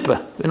ultimate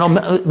klippa.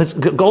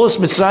 Golus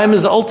Mitzrayim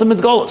is the ultimate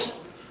Golus.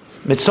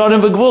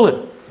 Mitzrayim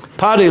v'gvulim.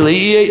 Pari,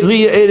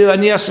 liya erev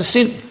ani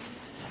asasin.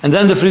 And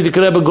then the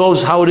Frierdiker Rebbe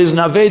goes how it is in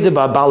Aveda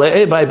by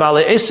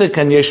Bale Esek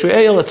and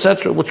Yeshua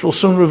etc., which we'll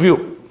soon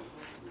review.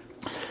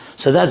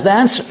 So that's the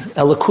answer.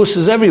 Elokus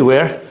is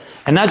everywhere,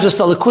 and not just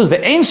Elokus,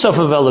 the Ein Sof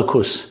of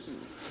Elokus.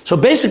 So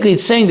basically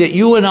it's saying that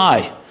you and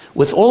I,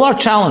 with all our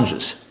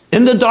challenges,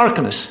 in the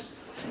darkness,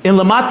 in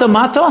Lamata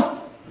Mata,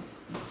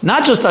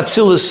 not just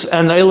Atzilus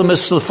and Elam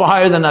is far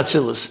higher than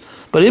Atzilus,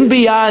 but in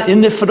Biyah, in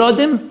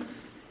Nifradim,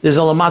 there's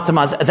a Lamata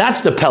Mata.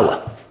 That's the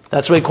Pella.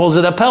 That's why he calls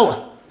it a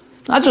Pella.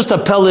 Not just a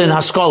Pella in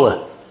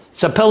Haskalah.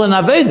 It's a Pella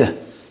Naveda.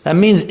 That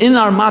means in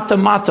our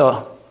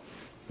mata,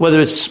 whether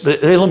it's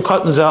Elam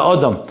Katan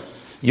Adam,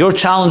 your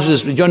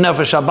challenges, your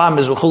Nefesh Abam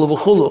is v'chulu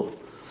v'chulu,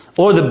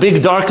 or the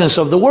big darkness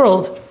of the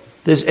world,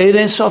 there's Eid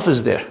Ein Sof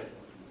is there.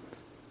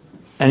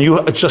 And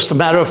it's just a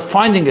matter of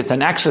finding it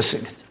and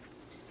accessing it.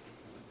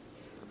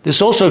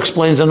 This also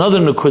explains another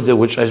nukudah,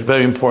 which is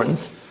very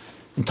important.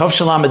 In Tov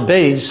Shalamed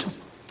Beis,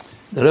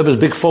 the Rebbe's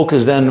big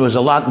focus then was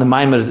a lot in the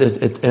Maimer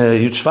at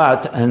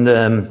Yutzvat, and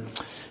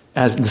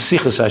as the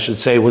Sichos, I should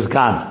say, was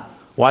Gan.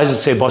 Why does it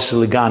say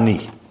Basi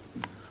Gani?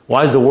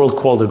 Why is the world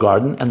called a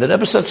garden? And the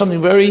Rebbe said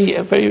something very,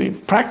 very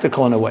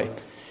practical in a way. He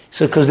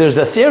said, because there's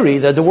a theory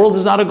that the world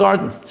is not a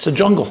garden, it's a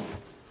jungle.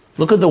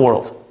 Look at the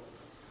world.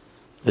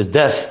 There's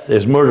death,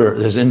 there's murder,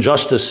 there's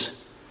injustice.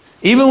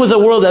 Even with a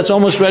world that's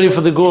almost ready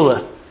for the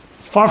Gula,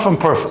 far from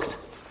perfect.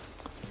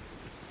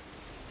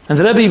 And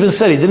the Rebbe even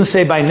said, he didn't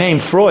say by name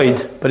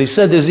Freud, but he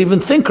said there's even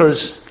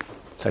thinkers,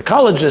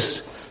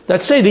 psychologists,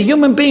 that say the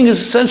human being is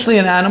essentially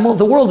an animal,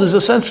 the world is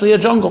essentially a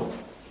jungle.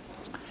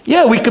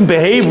 Yeah, we can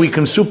behave, we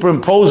can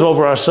superimpose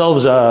over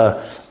ourselves,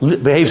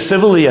 behave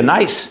civilly and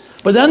nice,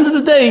 but at the end of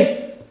the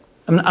day,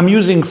 I'm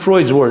using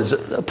Freud's words,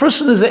 a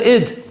person is an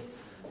id.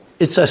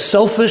 It's a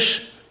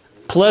selfish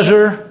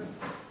pleasure,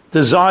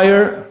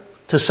 desire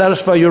to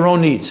satisfy your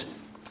own needs.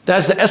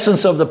 That's the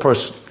essence of the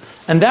person.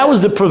 And that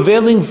was the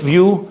prevailing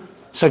view,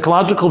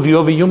 psychological view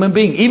of a human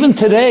being. Even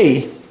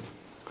today,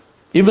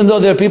 even though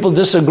there are people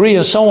disagree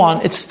and so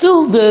on, it's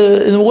still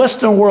in the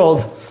Western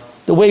world,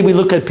 the way we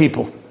look at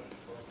people.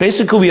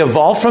 Basically, we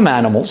evolved from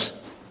animals.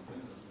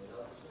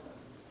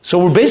 So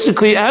we're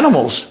basically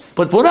animals.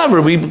 But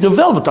whatever, we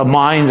developed a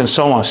mind and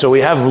so on. So we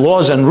have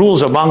laws and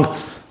rules among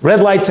red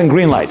lights and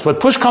green lights. But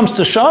push comes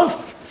to shove,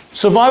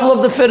 survival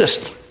of the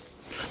fittest.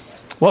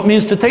 What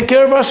means to take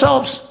care of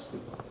ourselves?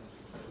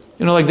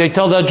 You know, like they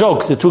tell that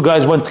joke. The two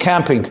guys went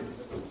camping. In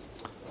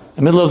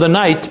the middle of the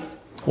night,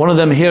 one of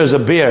them hears a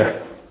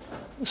bear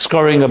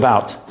scurrying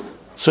about.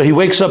 So he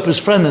wakes up his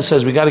friend and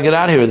says, we got to get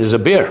out of here. There's a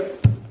bear.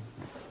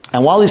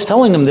 And while he's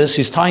telling him this,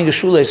 he's tying his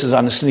shoelaces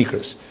on his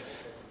sneakers.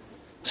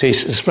 So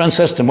his friend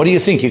says to him, what do you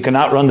think? You can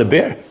outrun the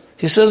bear?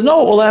 He says, no,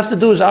 all I have to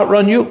do is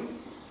outrun you.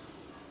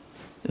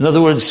 In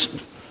other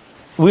words,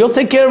 we'll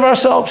take care of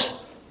ourselves.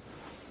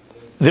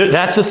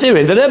 That's the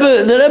theory. The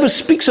Rebbe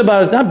speaks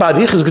about it, not about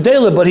Yichus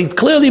Gedela, but he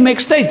clearly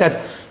makes state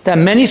that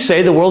many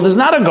say the world is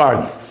not a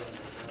garden.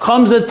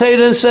 Comes the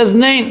Torah and says,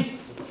 name.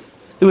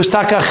 It was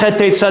Taka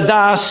Chetei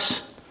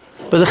Tzadas,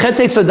 but the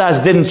Chetei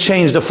Tzadas didn't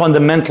change the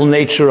fundamental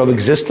nature of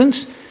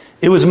existence.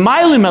 It was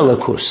Mailim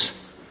Elikus,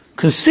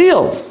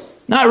 concealed,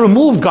 not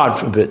removed, God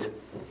forbid.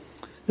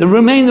 It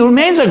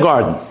remains a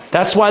garden.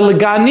 That's why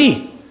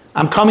Legani,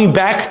 I'm coming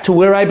back to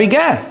where I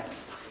began.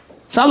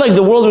 It's not like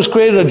the world was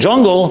created a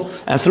jungle,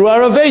 and through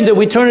our Aveda,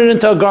 we turn it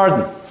into a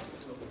garden.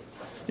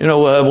 You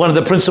know, one of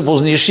the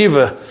principals in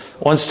yeshiva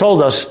once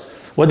told us,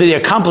 what did he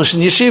accomplish in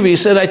yeshiva? He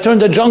said, I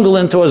turned a jungle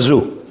into a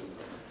zoo.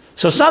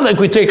 So it's not like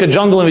we take a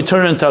jungle and we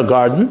turn it into a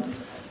garden.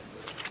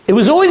 It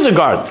was always a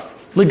garden.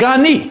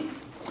 Legani.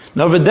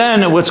 Now,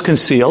 then it was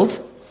concealed,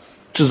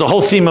 which is the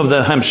whole theme of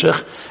the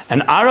Hemshech,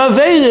 and our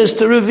Aveda is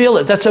to reveal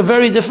it. That's a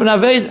very different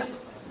Aveda.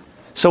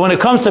 So when it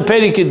comes to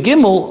Perikid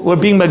Gimel, we're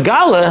being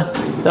Megala,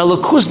 the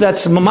Lakus,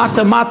 that's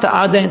Mata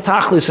Adein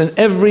Tachlis in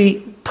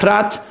every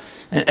prat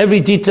and every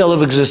detail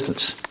of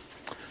existence.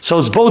 So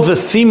it's both the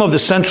theme of the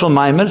central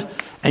Maimer,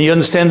 and you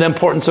understand the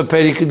importance of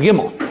Perikid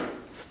Gimel.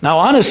 Now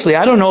honestly,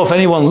 I don't know if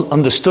anyone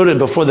understood it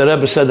before the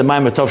Rebbe said the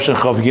Maimer Tovshin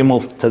Chav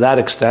Gimel to that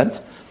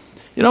extent.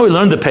 You know, we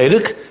learned the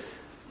Perik.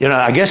 You know,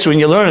 I guess when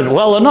you learn it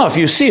well enough,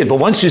 you see it. But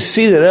once you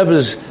see the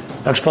Rebbe's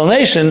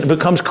explanation, it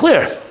becomes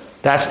clear.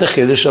 That's the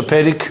Chiddush of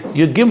Perik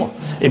Yud Gimel.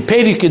 In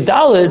Perik Yud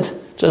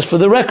Daled, just for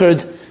the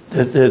record,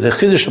 the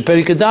Chiddush of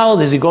Perik Yud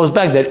Daled is he goes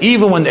back that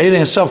even when the Eid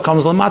Ein Sof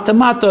comes Lamata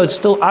Mata, it's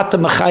still Ata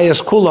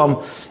Machayas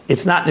Kulam,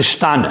 it's not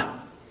Nishtana.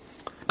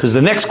 Because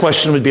the next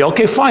question would be,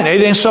 okay, fine,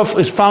 Eid Ein Sof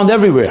is found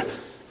everywhere.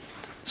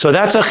 So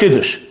that's a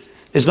Chiddush.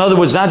 In other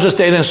words, not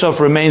just Eid Ein Sof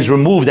remains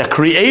removed, that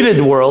created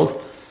the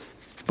world,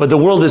 but the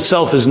world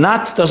itself is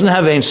not, doesn't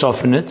have Ein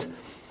Sof in it,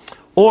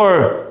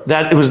 or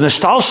that it was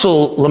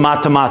Nishtalshel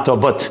Lamata Mata,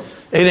 but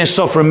Eid Ein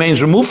Sof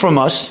remains removed from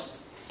us.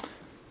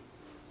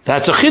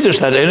 That's a Chiddush,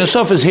 that Eid Ein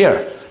Sof is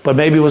here, but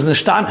maybe it was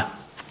Nishtana.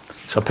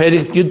 So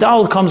Perik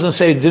Yudal comes and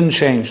says it didn't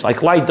change,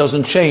 like light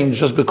doesn't change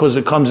just because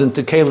it comes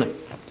into Kalim.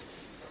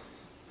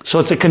 So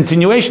it's a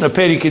continuation of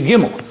Perik Yud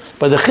Gimel.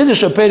 But the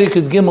Chiddush of Perik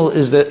Yud Gimel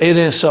is the Eid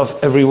Ein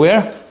Sof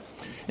everywhere,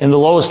 in the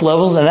lowest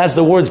levels, and that's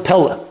the word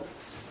Pella.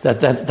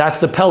 That's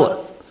the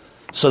Pella.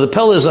 So the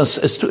Pella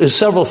is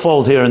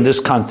several-fold here in this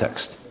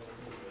context.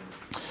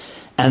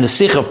 And the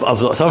Sikh of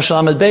Tov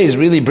Shalamed Beis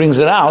really brings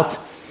it out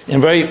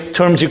in very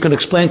terms you can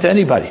explain to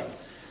anybody.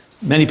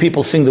 Many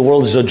people think the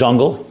world is a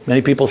jungle.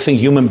 Many people think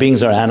human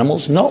beings are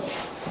animals. No,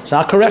 it's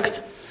not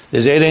correct.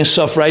 There's Eid Ein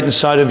Sof right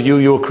inside of you.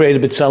 You were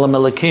created B'Tselem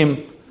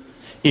Elokim.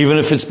 Even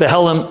if it's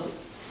Behelim,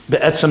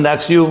 Be'etzem,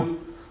 that's you. You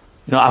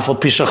know, Afal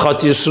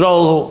Pishachat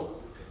Yisrael.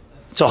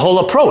 It's a whole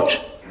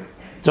approach.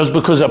 Just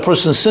because a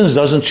person sins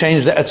doesn't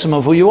change the etzem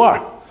of who you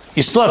are.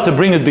 You still have to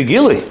bring it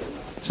begili.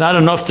 It's not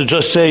enough to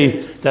just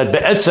say that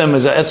be'etzem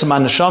is etzem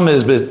haneshama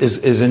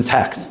is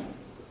intact.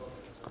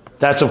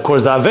 That's of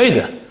course the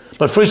Aveda.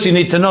 But first you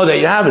need to know that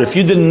you have it. If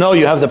you didn't know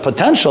you have the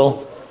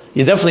potential,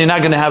 you're definitely not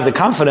going to have the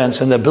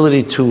confidence and the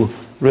ability to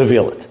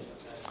reveal it.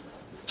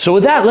 So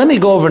with that, let me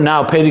go over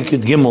now Perek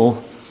Yud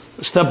Gimel,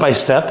 step by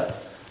step.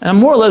 And I'm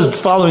more or less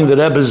following the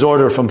Rebbe's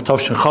order from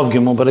Tavshin Chav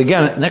Gimel, but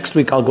again, next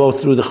week I'll go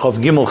through the Chav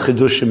Gimel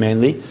Chidushim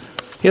mainly.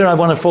 Here I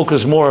want to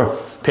focus more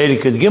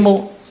Perek Yud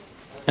Gimel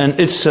and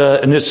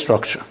its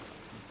structure.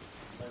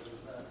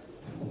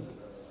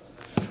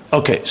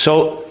 Okay,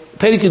 so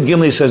Perek Yud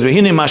Gimel says,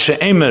 "V'hine ma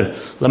she'emer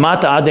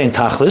lamata adein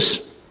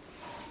tachlis."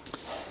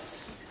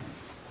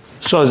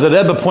 So as the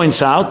Rebbe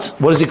points out,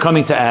 what is he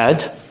coming to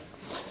add?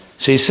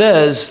 So he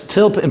says,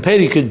 till in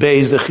Perek Yud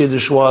Beis the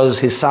Chiddush was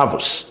his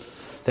savus.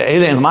 The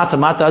Erein Mata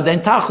Mata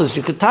Adein Tachlis,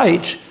 you could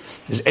teach,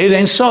 is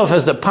Erein Sof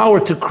has the power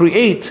to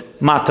create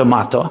Mata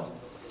Mata,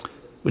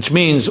 which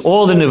means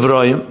all the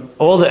Nivroim,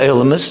 all the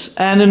elements,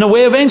 and in a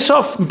way of Ein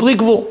Sof,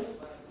 Bligvul.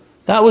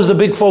 That was the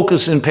big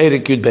focus in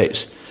Perek Yud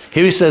Beis.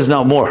 Here he says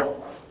now more.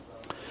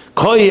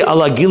 Koi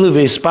ala gilu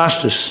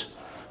ve'ispashtus,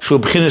 shu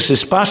b'chinas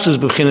ispashtus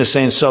b'chinas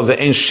Ein Sof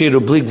ve'ein shiru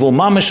Bligvul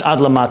mamish ad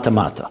la Mata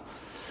Mata.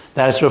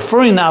 That is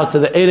referring now to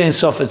the Erein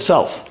Sof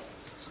itself.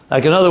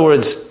 Like in other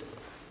words,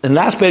 in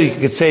last Perek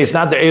you could say it's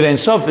not the Erein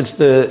Sof, it's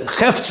the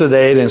Cheftza the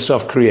Erein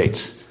Sof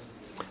creates.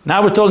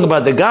 Now we're talking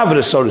about the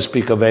Gavra, so to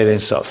speak, of Erein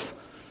Sof.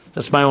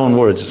 That's my own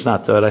words, it's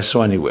not that I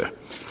saw anywhere.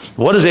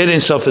 What is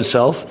Erein Sof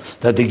itself?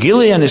 That the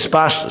Gili and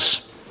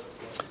Ispashtus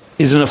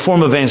is in the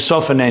form of Ein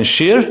Sof and Ein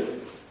Shir,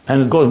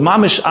 and it goes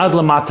Mamish Ad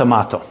La Mata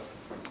Mata.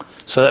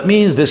 So that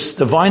means this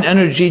divine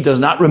energy does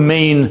not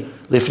remain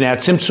Lifnei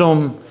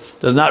Tzimtzum,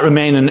 does not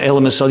remain in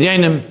Elam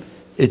Salyenim,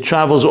 it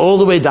travels all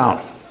the way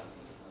down.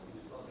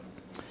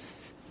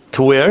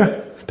 To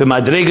where? So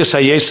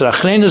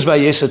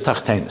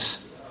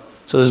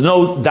there's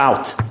no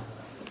doubt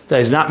that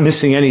he's not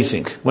missing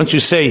anything. Once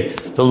you say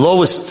the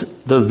lowest,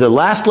 the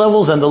last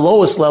levels and the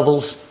lowest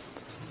levels,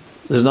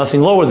 there's nothing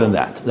lower than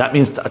that. That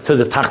means to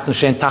the Tachten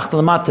Shein Tachten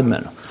L'Mata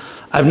Menu.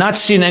 I've not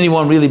seen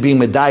anyone really being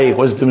medayik.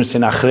 What's the difference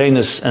between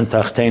Achrenis and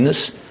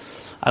Tachtenis?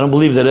 I don't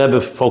believe that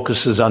Rebbe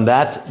focuses on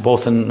that,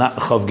 both in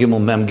Chav Gimel,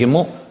 Mem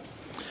Gimel.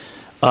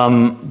 I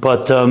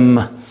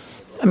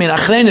mean,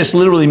 Achrenis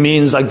literally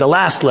means like the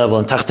last level,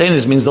 and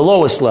Tachtenis means the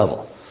lowest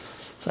level.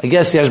 So I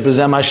guess Yesh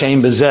B'zeh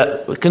Mashein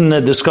B'zeh, we can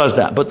discuss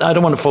that, but I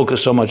don't want to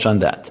focus so much on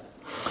that.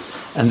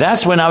 And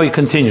that's where now he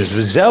continues.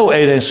 V'zeu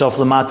Erein Sof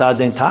L'mata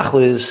Adein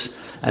Tachlis,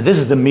 and this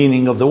is the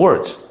meaning of the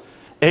words.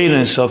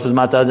 Erein Sof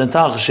L'mata Adein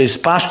Tachlis, She's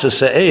Pashtus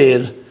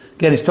Se'er.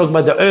 Again, he's talking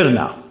about the Ur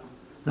now.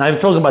 Now I'm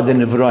talking about the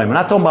Nivroim. We're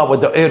not talking about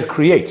what the Ur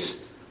creates.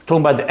 We're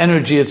talking about the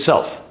energy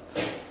itself.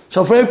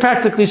 So very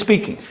practically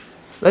speaking,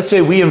 let's say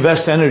we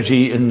invest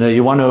energy in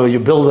you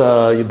build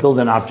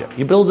an object.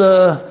 You build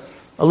a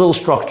little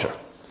structure.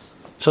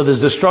 So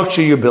there's the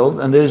structure you build,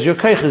 and there's your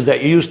keiches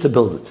that you use to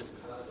build it.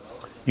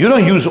 You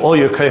don't use all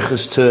your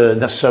keiches to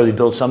necessarily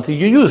build something.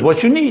 You use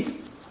what you need.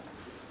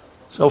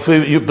 So if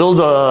you build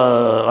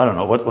I don't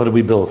know, what do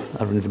we build?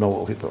 I don't even know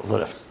what we build.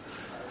 Whatever.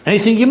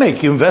 Anything you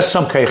make, you invest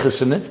some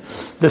keiches in it.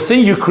 The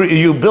thing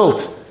you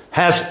built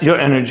has your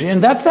energy,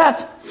 and that's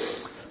that.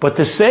 But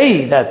to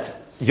say that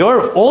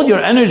all your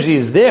energy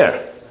is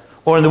there,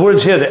 or in the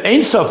words here, the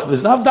Ein Sof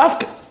is not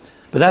dafka.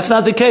 But that's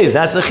not the case.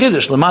 That's the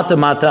Chiddush. Lamata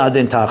mata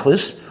aden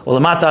tachlis, or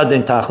lamata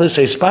aden tachlis,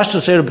 she's pashto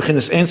seir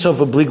b'chinas Ein Sof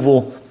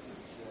v'bligvul,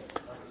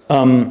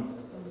 aden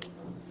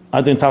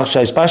tachlis,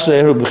 she's pashto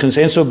seir b'chinas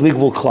Ein Sof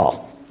v'bligvul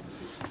klal.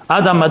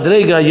 Adam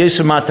madrega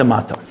yesu mata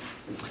mata.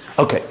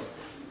 Okay.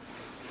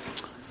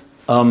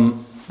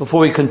 Before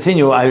we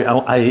continue,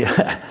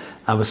 I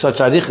was such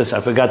arichas,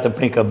 I forgot to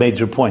make a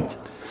major point.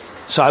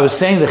 So I was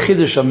saying the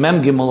Chiddush of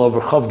Mem Gimel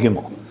over Chav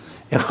Gimel.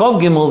 In Chav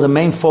Gimel, the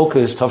main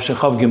focus, Tavshin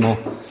Chav Gimel,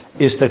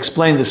 is to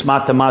explain this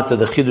Mata Mata,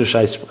 the Chiddush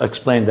I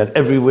explained, that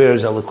everywhere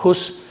is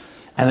Elikus,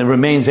 and it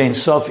remains Ein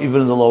Sof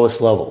even in the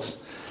lowest levels.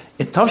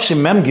 In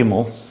Tavshin Mem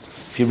Gimel,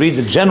 if you read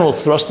the general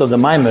thrust of the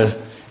Maimer,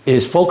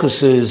 is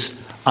focuses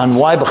on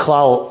why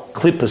Bechlal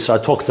Klippas are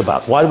talked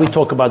about. Why do we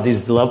talk about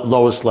these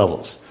lowest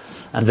levels?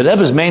 And the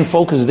Rebbe's main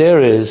focus there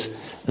is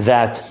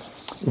that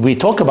we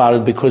talk about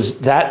it because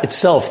that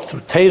itself,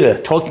 through Torah,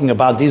 talking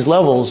about these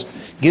levels,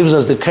 gives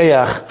us the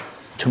kayach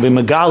to be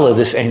megala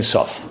this Ein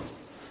Sof.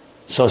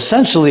 So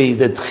essentially,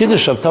 the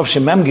Chiddush of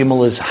Tavshin Mem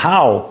Gimel is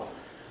how,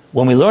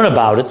 when we learn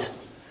about it,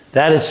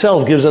 that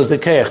itself gives us the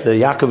kayach, the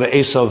Yaakov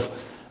Esav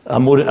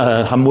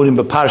Hamurim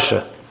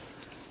B'Parsha,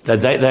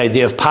 the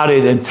idea of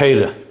Pared and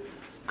Torah,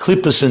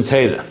 Klippas and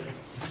Torah.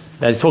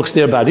 That he talks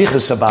there about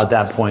Ichas about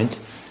that point.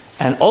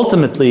 And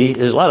ultimately,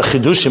 there's a lot of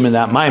Chidushim in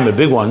that Maimer,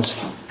 big ones.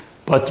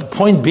 But the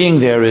point being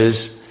there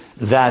is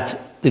that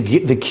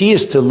the key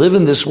is to live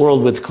in this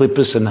world with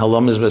Klippas and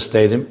Halamas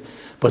V'Stadim,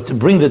 but to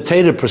bring the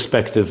Torah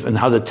perspective and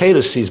how the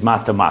Torah sees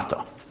Mata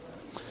Mata.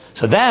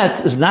 So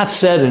that is not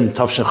said in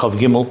Tavshin Chav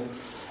Gimel,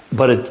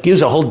 but it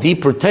gives a whole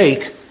deeper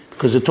take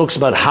because it talks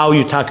about how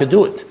you taka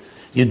do it.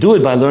 You do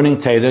it by learning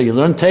Torah. You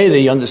learn Torah,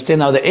 you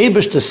understand how the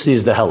Eibishter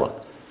sees the Helam.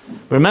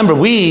 Remember,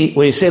 when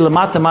you say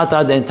Lamata Mata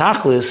Ad Ein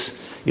Tachlis,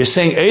 you're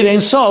saying Eid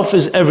Ein Sof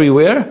is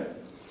everywhere,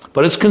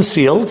 but it's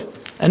concealed,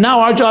 and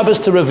now our job is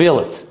to reveal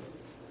it.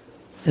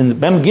 In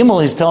Mem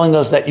Gimel, he's telling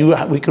us that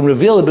we can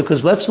reveal it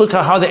because let's look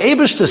at how the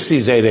Eibishter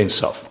sees Eid Ein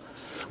Sof.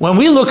 When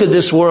we look at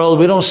this world,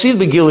 we don't see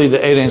the Gili,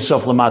 the Eid Ein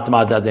Sof Lamata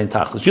Mata Ad Ein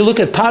Tachlis. You look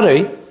at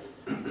Parei,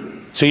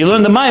 so you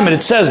learn the Maim, and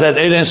it says that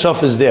Eid Ein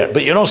Sof is there,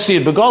 but you don't see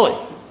it Begoli.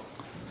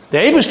 The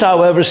Eibishter,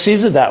 however,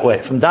 sees it that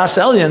way. From Das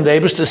Elyon, the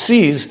Eibishter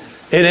sees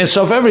Eid Ein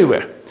Sof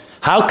everywhere.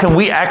 How can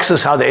we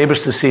access how the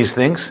Eibishter sees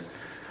things?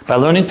 By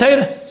learning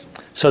Torah.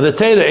 So the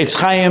Torah, Eitz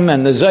Chaim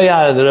and the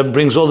Zohar, the Rebbe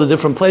brings all the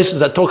different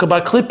places that talk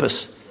about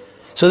klippas.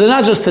 So they're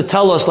not just to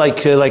tell us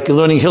like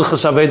learning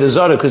Hilchas Avodah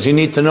Zarah, because you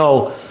need to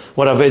know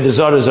what Avodah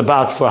Zarah is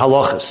about for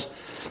halachas.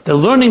 The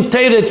learning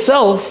Torah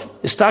itself,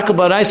 Istaka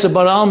Baraisa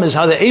Baralm, is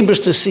how the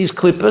Eibishter sees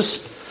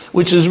klippas,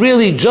 which is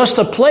really just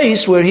a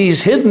place where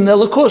he's hidden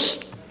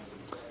Elikus.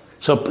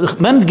 So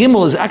Mem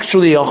Gimel is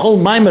actually a whole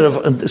mimer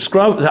of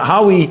describe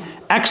how we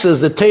access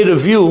the Torah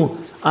view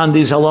on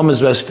these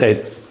halamas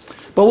vestate.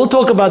 But we'll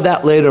talk about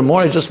that later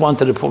more. I just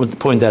wanted to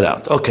point that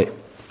out. Okay.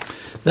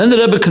 Then the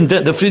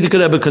Frierdiker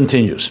Rebbe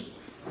continues.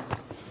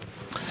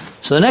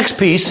 So the next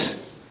piece,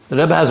 the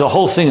Rebbe has a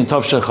whole thing in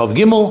Tov Shel Chav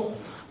Gimel,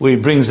 where he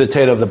brings the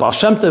Torah of the Baal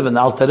Shem Tov and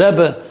the Alter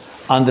Rebbe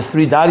on the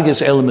three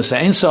dargis, Elam Esa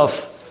Ein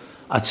Sof,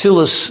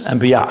 Atzilus,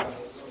 and Biyah.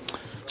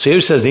 So here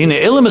it says, Hine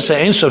Elam Esa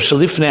Ein Sof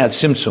Shalifnei At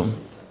Tzimtzum.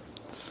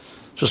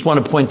 Just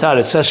want to point out,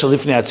 it says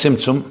Shalifnei At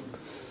Tzimtzum.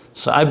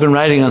 So I've been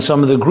writing on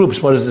some of the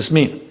groups, what does this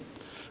mean?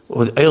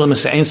 With Elam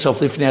Esa Ein Sof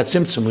Lifnei At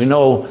Tzimtzum, we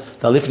know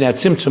that Lifnei At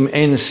Tzimtzum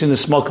Ein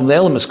Sinas Smokum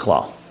Le'elam is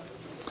Klal.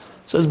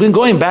 So it's been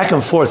going back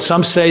and forth.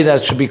 Some say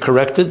that it should be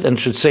corrected and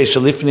should say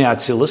Shalifnei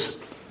Atzilus,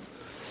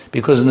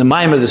 because in the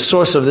Maimer, the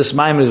source of this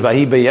Maimer is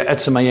Vahi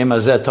Be'etzem Hayem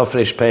Hazeh Tov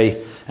Reish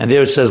Pei, and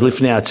there it says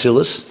Lifnei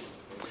Atzilus.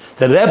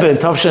 The Rebbe in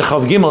Tov Shel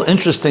Chav Gimel,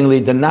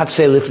 interestingly, did not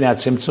say Lifnei At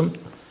Tzimtzum.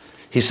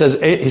 He says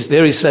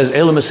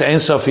Elam Esa Ein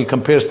Sof. He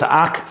compares to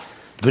Ak,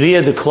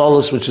 Bria the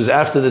Klolos, which is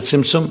after the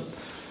Tzimtzum.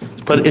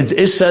 But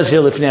it says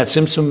here Lifnei At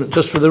Tzimtzum.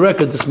 Just for the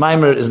record, this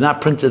Maimer is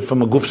not printed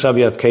from a Guf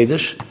Saviat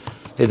Kedesh.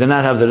 They did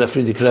not have the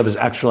Frierdiker Rebbe's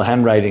actual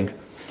handwriting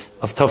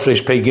of Tov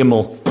Reish Pei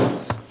Gimel,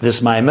 this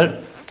Maimer.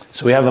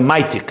 So we have a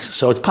Maitik.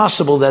 So it's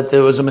possible that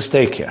there was a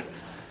mistake here.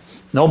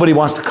 Nobody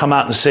wants to come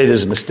out and say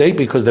there's a mistake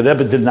because the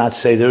Rebbe did not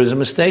say there is a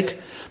mistake.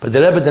 But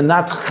the Rebbe did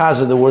not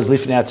chazer the words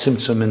Lifnei At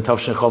Tzimtzum in Tov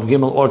Shel Chav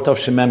Gimel or Tov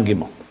Shel Mem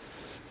Gimel.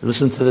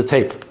 Listen to the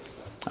tape.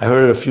 I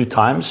heard it a few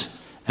times,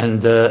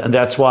 and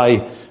that's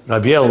why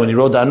Rabbi El, when he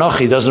wrote the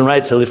Anochi, doesn't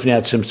write to Lifnei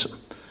At Tzimtzum.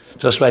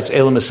 Just writes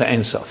Elam Esa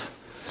Ein Sof.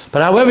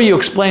 But however you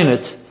explain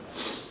it,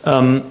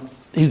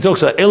 he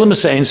talks about Elam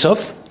Esa Ein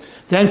Sof,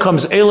 then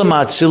comes Elam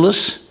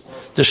Atzilus,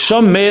 the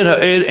Shom Meir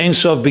Ha'er Ein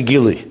Sof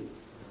Begili.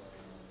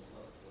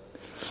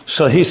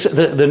 So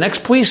the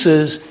next piece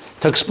is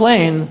to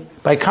explain,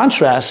 by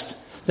contrast,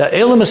 that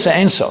Elam Esa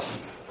Ein Sof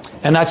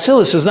and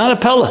Atzilus is not a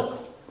Pella,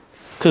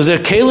 because they're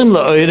Kelim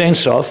La'er Ein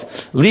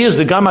Sof. Li is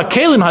the Gama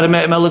Kelim Ha'er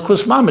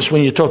Melikus Mamish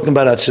when you're talking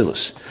about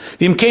Atzilus.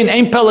 V'im Kein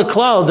Ein Pella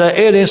Klal Da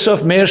Er Ein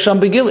Sof Meir Sham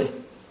Begili,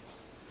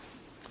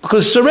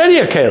 because it's already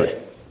a Kelim.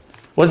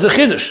 What's the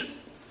Chiddush?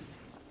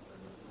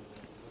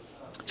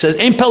 It says,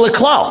 Ein Pella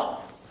Klal.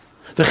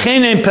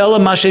 V'chein Ein Pella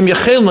Mashem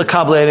Yechelim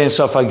L'kabel Ein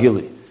Sof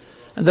Hagili.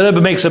 And the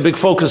Rebbe makes a big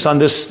focus on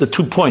this, the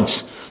 2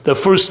 points. The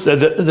first,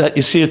 that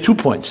you see 2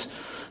 points.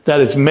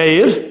 That it's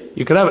Meir.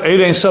 You can have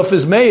Ein Sof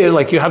is Meir,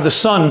 like you have the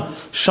sun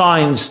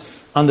shines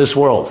on this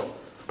world.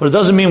 But it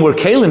doesn't mean we're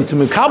Kelim to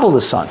Mikabel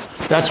the sun.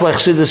 That's why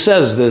Chassidus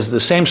says there's the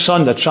same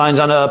sun that shines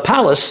on a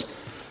palace,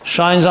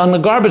 shines on the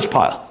garbage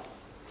pile.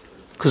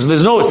 Because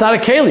it's not a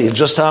keli, it's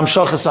just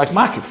Hamshachas like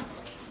Makif.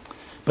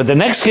 But the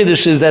next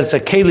Chiddush is that it's a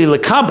keli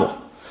lekabel.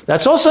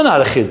 That's also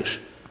not a Chiddush.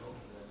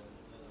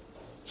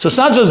 So it's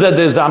not just that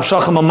there's the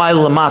Hamshachah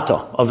Mamayl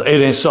Lamata of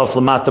Eid Ein Sof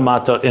Lamata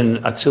Mata in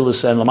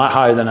Atzilus and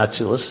higher than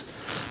Atzilus,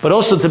 but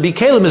also to be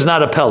Kelim is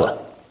not a Pella.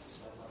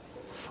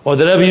 Or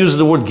the Rebbe uses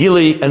the word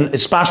Gili and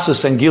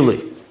Ispashtus and Gili.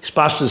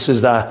 Ispashtus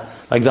is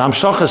like the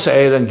Hamshachas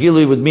Eid, and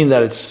Gili would mean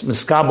that it's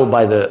miskabel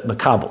by the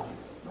Makabel.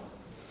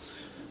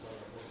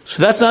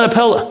 So that's not a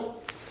Pella.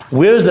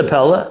 Where is the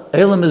Pella?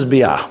 Elam is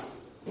Biyah.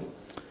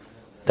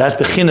 That's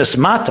Bechinas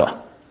Mata,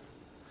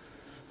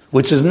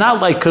 which is not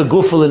like a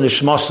Gufel in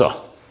Nishmasa.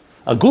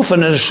 A Guf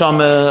in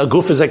Neshama, a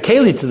Guf is a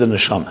Keli to the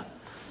Neshama.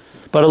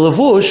 But a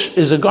Levush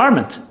is a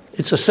garment.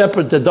 It's a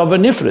separate Davar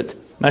Nifrit.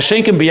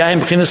 Mashenkim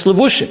Biyahim Bechinas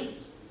Levushim.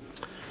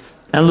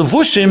 And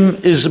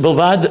Levushim is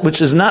Bilvad,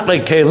 which is not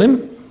like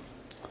Kelim.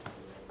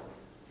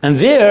 And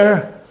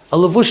there, a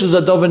Levush is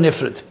a Davar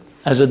Nifrit.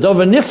 As a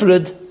Davar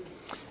Nifrit,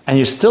 and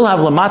you still have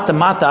Lamata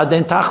Mata Ad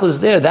Ein Tachlis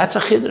there, that's a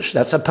Chiddush,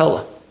 that's a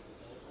Pella.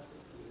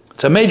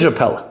 It's a major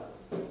Pella.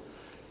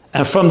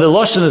 And from the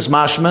Loshen is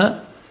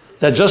Mashma,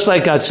 that just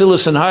like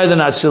Atzilus and higher than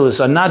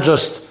Atzilus are not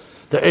just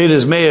the Eid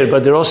is Meir,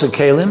 but they're also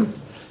Kelim,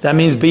 that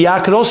means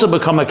Biyah could also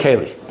become a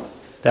Keli.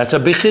 That's a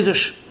big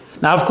Chiddush.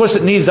 Now, of course,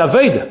 it needs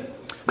Aveda,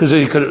 because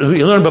you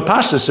learn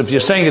Bapashtus, if you're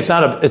saying it's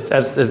not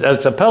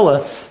it's a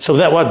Pella, so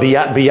that what,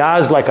 Biyah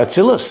is like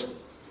Atzilus?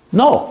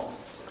 No.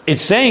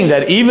 it's saying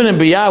that even in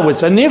Biyah,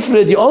 with a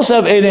nifrid, you also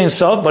have Eid Ein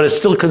Sof, but it's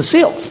still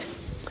concealed.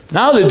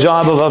 Now the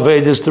job of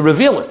Aved is to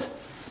reveal it.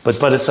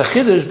 But it's a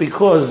chiddush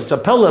because it's a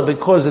pella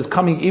because it's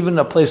coming even in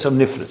a place of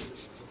nifrid.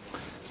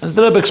 As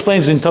the Rebbe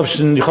explains in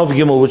Tavshin Chav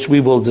Gimel, which we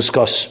will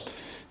discuss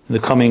in the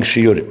coming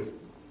shiurim.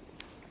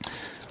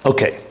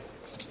 Okay,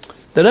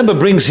 the Rebbe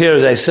brings here,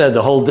 as I said,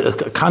 the whole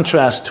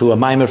contrast to a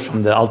mimer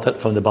from the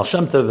Baal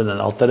Shem Tov and an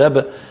Alter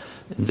Rebbe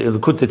in the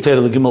Likutei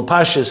Torah Gimel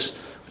Parshas,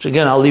 which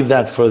again I'll leave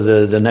that for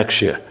the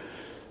next year.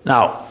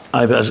 Now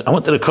I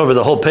wanted to cover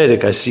the whole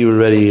Perek. I see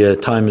already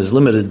time is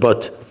limited,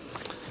 but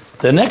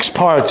the next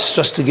parts,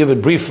 just to give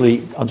it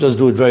briefly, I'll just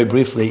do it very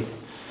briefly.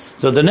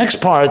 So the next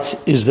part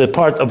is the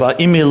part about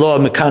Imi Lo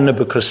Mekana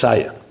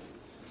B'Krasaya.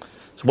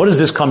 So what does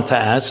this come to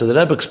add? So the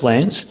Rebbe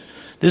explains,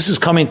 this is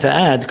coming to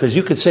add, because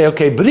you could say,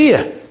 okay,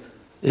 Bria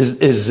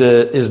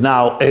is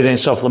now Eid Ein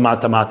Sof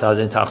Lamata Mata Ad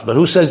Ein Tachlis, but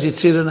who says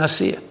Yitzir and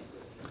Asiya?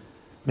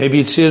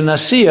 Maybe Yitzir and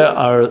Asiya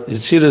are,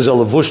 Yitzir is a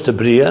Lavush to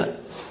Bria,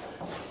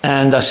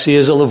 and Asiya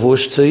is a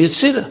Lavush to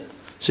Yitzir.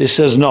 So he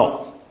says,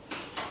 no.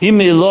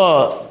 Imi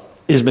Lo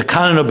is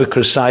Mekana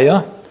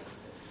B'Krasaya,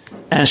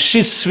 and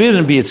Shit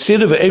Svirin be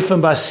Yitzir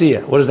ve'efem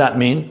Basiya. What does that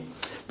mean?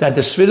 That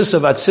the Sviris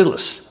of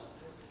Atzilus,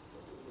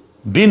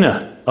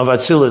 Bina of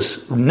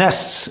Atzilus,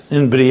 nests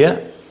in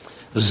Bria,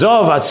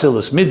 Zav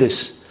Atzilus,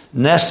 Midis,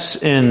 nests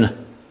in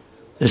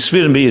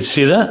Svirin be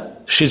Yitzira,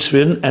 Shit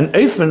Svirin, and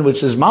Efen,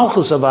 which is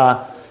Malchus of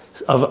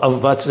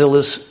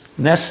Atzilus,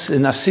 nests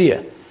in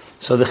Asiya.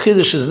 So the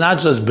Chiddush is not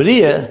just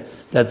Bria,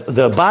 that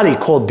the body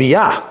called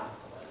Biyah,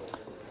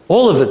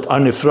 all of it are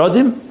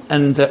Nifrodim,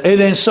 and the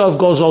Eid Ein Sof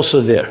goes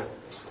also there.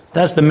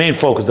 That's the main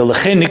focus. The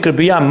Lechein Nikar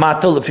Biyah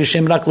Matal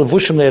Lefishem Rak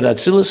Levushim Le'er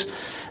Atzilus,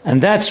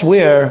 and that's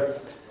where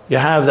you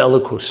have the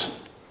Elokus.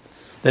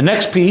 The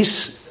next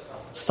piece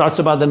starts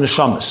about the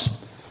Neshamas.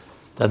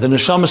 That the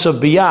Neshamas of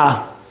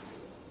Biyah,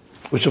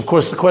 which of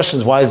course the question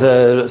is, why is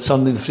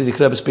suddenly the Frierdiker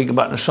Rebbe speaking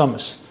about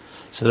Neshamas?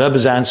 So the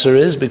Rebbe's answer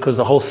is, because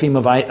the whole theme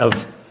of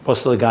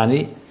Postel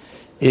Gani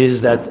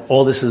is that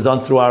all this is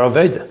done through our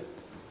Aveda.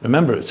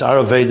 Remember, it's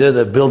our Aveda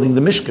that building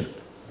the Mishkan.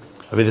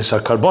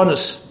 Aveda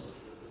Sarkarbonis,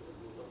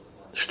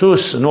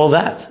 Shtus, and all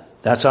that.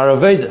 That's our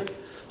Aveda.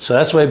 So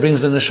that's why he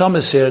brings the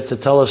Neshamas here to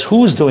tell us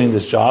who's doing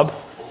this job.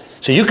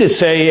 So you could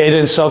say Eid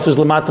Ein Sof is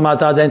Lamata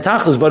Mata Ad Ein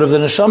Tachlis, but if the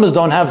Neshamas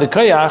don't have the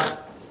Koyach,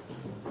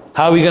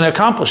 how are we going to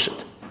accomplish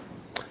it?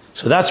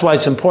 So that's why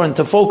it's important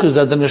to focus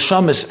that the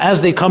Neshamas,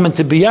 as they come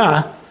into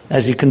Biyah,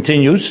 as he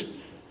continues,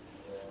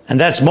 and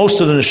that's most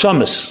of the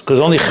Neshamas, because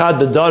only Chad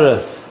B'Dara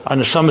are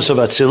Neshamas of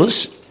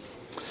Atzilus,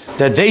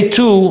 that they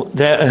too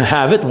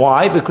have it.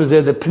 Why? Because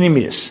they're the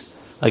Pnimius,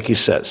 like he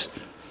says.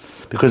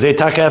 Because they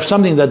have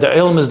something that the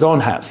Elmas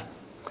don't have.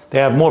 They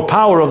have more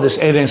power of this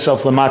Eid Ein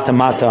Sof Lamata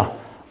Mata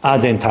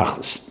Ad Ein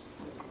Tachlis.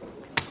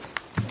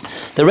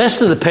 The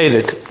rest of the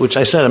Perek, which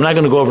I said I'm not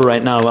going to go over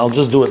right now, I'll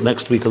just do it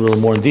next week a little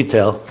more in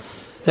detail.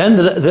 Then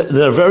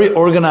they're a very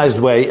organized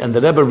way, and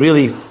the Rebbe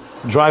really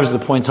drives the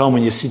point home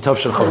when you see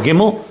Tavshin Chav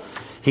Gimel.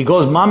 He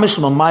goes, Mamish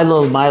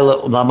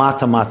L'mayla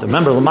Lamata Mata.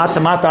 Remember,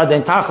 Lamata Mata Ad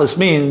Ein Tachlis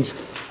means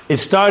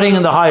it's starting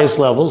in the highest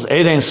levels,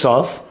 Eid Ein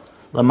Sof,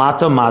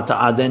 Lamata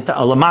Mata Ad Ein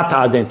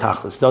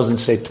Tachlis. Doesn't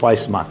say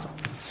twice Mata,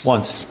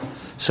 once.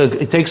 So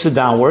it takes it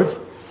downward.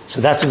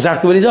 So that's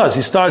exactly what he does.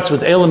 He starts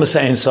with Elam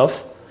Ein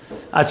Sof,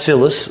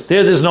 Atzilus.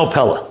 There's no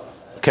Pella.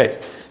 Okay.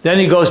 Then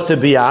he goes to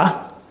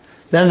Biyah.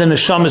 Then the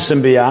Neshamas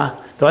in Biyah.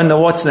 Then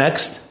what's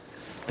next?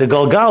 The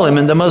Galgalim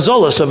and the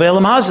Mazolas of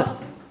Elam Hazah.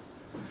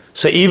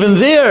 So even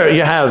there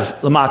you have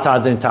Lamata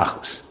Ad Ein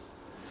Tachlis.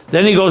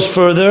 Then he goes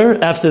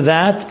further. After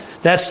that,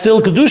 that's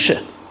still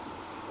Kedusha.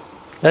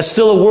 That's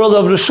still a world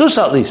of Rishus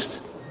at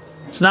least.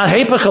 It's not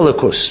Hepech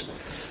Elikus.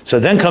 So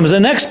then comes the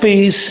next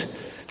piece,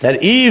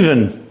 that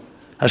even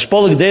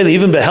Hashpolik Daily,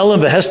 even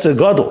Behelim Behester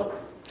Godel,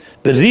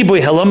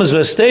 Beribui Helamas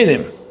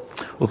Vestadium,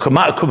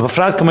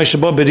 Ukafrat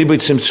Kameshabo Beribui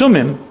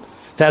Tzimtzumim,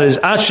 that is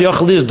Ashi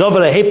Yochalis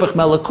Dover Hepech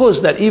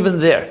Melakus, that even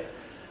there.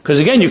 Because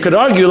again, you could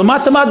argue,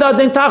 Lamata Mata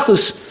Ad Ein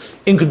Tachlis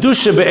in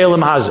Kedusha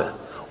Be'elam Hazah,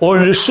 or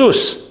in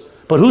Rishus.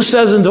 But who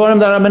says in Dvarim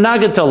that are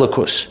Menaget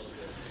Elikus?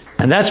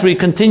 And that's where he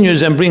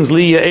continues and brings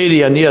Liya Eri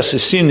Aniyah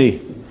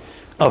Sisini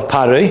of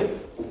Parei.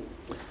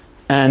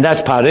 And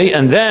that's Parei.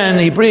 And then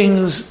he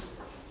brings,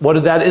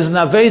 what that is in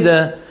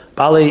Aveda,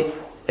 Bali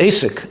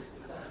Asik,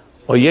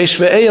 or Yesh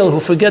Ve'el, who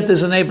forget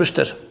there's an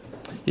Ebershter.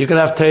 You could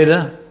have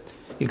Teda,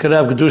 you could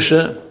have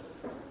Kedusha,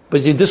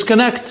 but you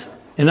disconnect.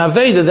 In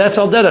Aveda, that's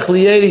Al Derech,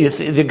 Liya Eri,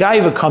 the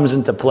Gaiva comes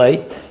into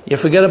play, you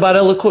forget about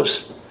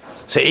Elikus.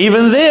 So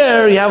even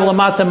there, you have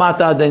Lamata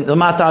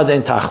Ad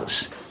Ein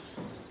Tachlis,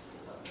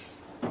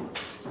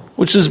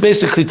 which is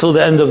basically till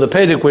the end of the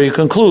Perek where he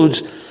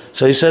concludes.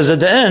 So he says at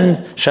the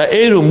end,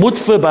 Sha'eru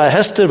mutfe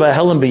ba'hester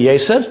v'helen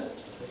b'yeser.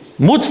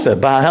 Mutfe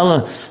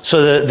ba'helen.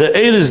 So the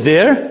air is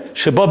there.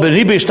 Sheba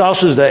b'ribi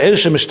ishtalshus the air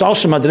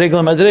shemishtalshus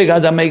madrega madrega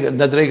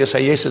madrega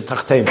sayeser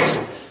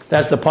tachtemis.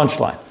 That's the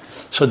punchline.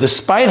 So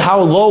despite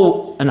how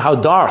low and how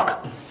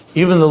dark,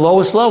 even the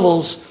lowest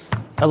levels,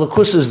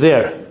 Elikus is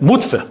there.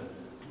 Mutfe.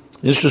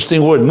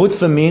 Interesting word.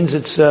 Mutfe means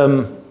it's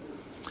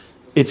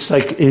it's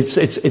like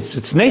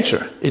it's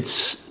nature.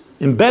 It's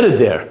embedded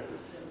there.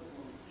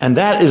 And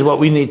that is what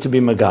we need to be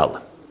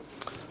Megala.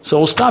 So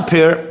we'll stop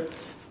here.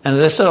 And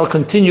as I said,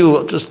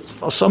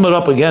 I'll sum it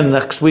up again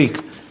next week.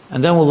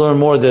 And then we'll learn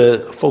more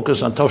the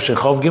focus on Tov Shin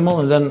Chav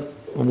Gimel. And then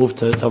we'll move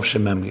to Tov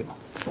Shin Mem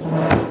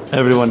Gimel.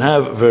 Everyone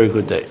have a very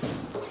good day.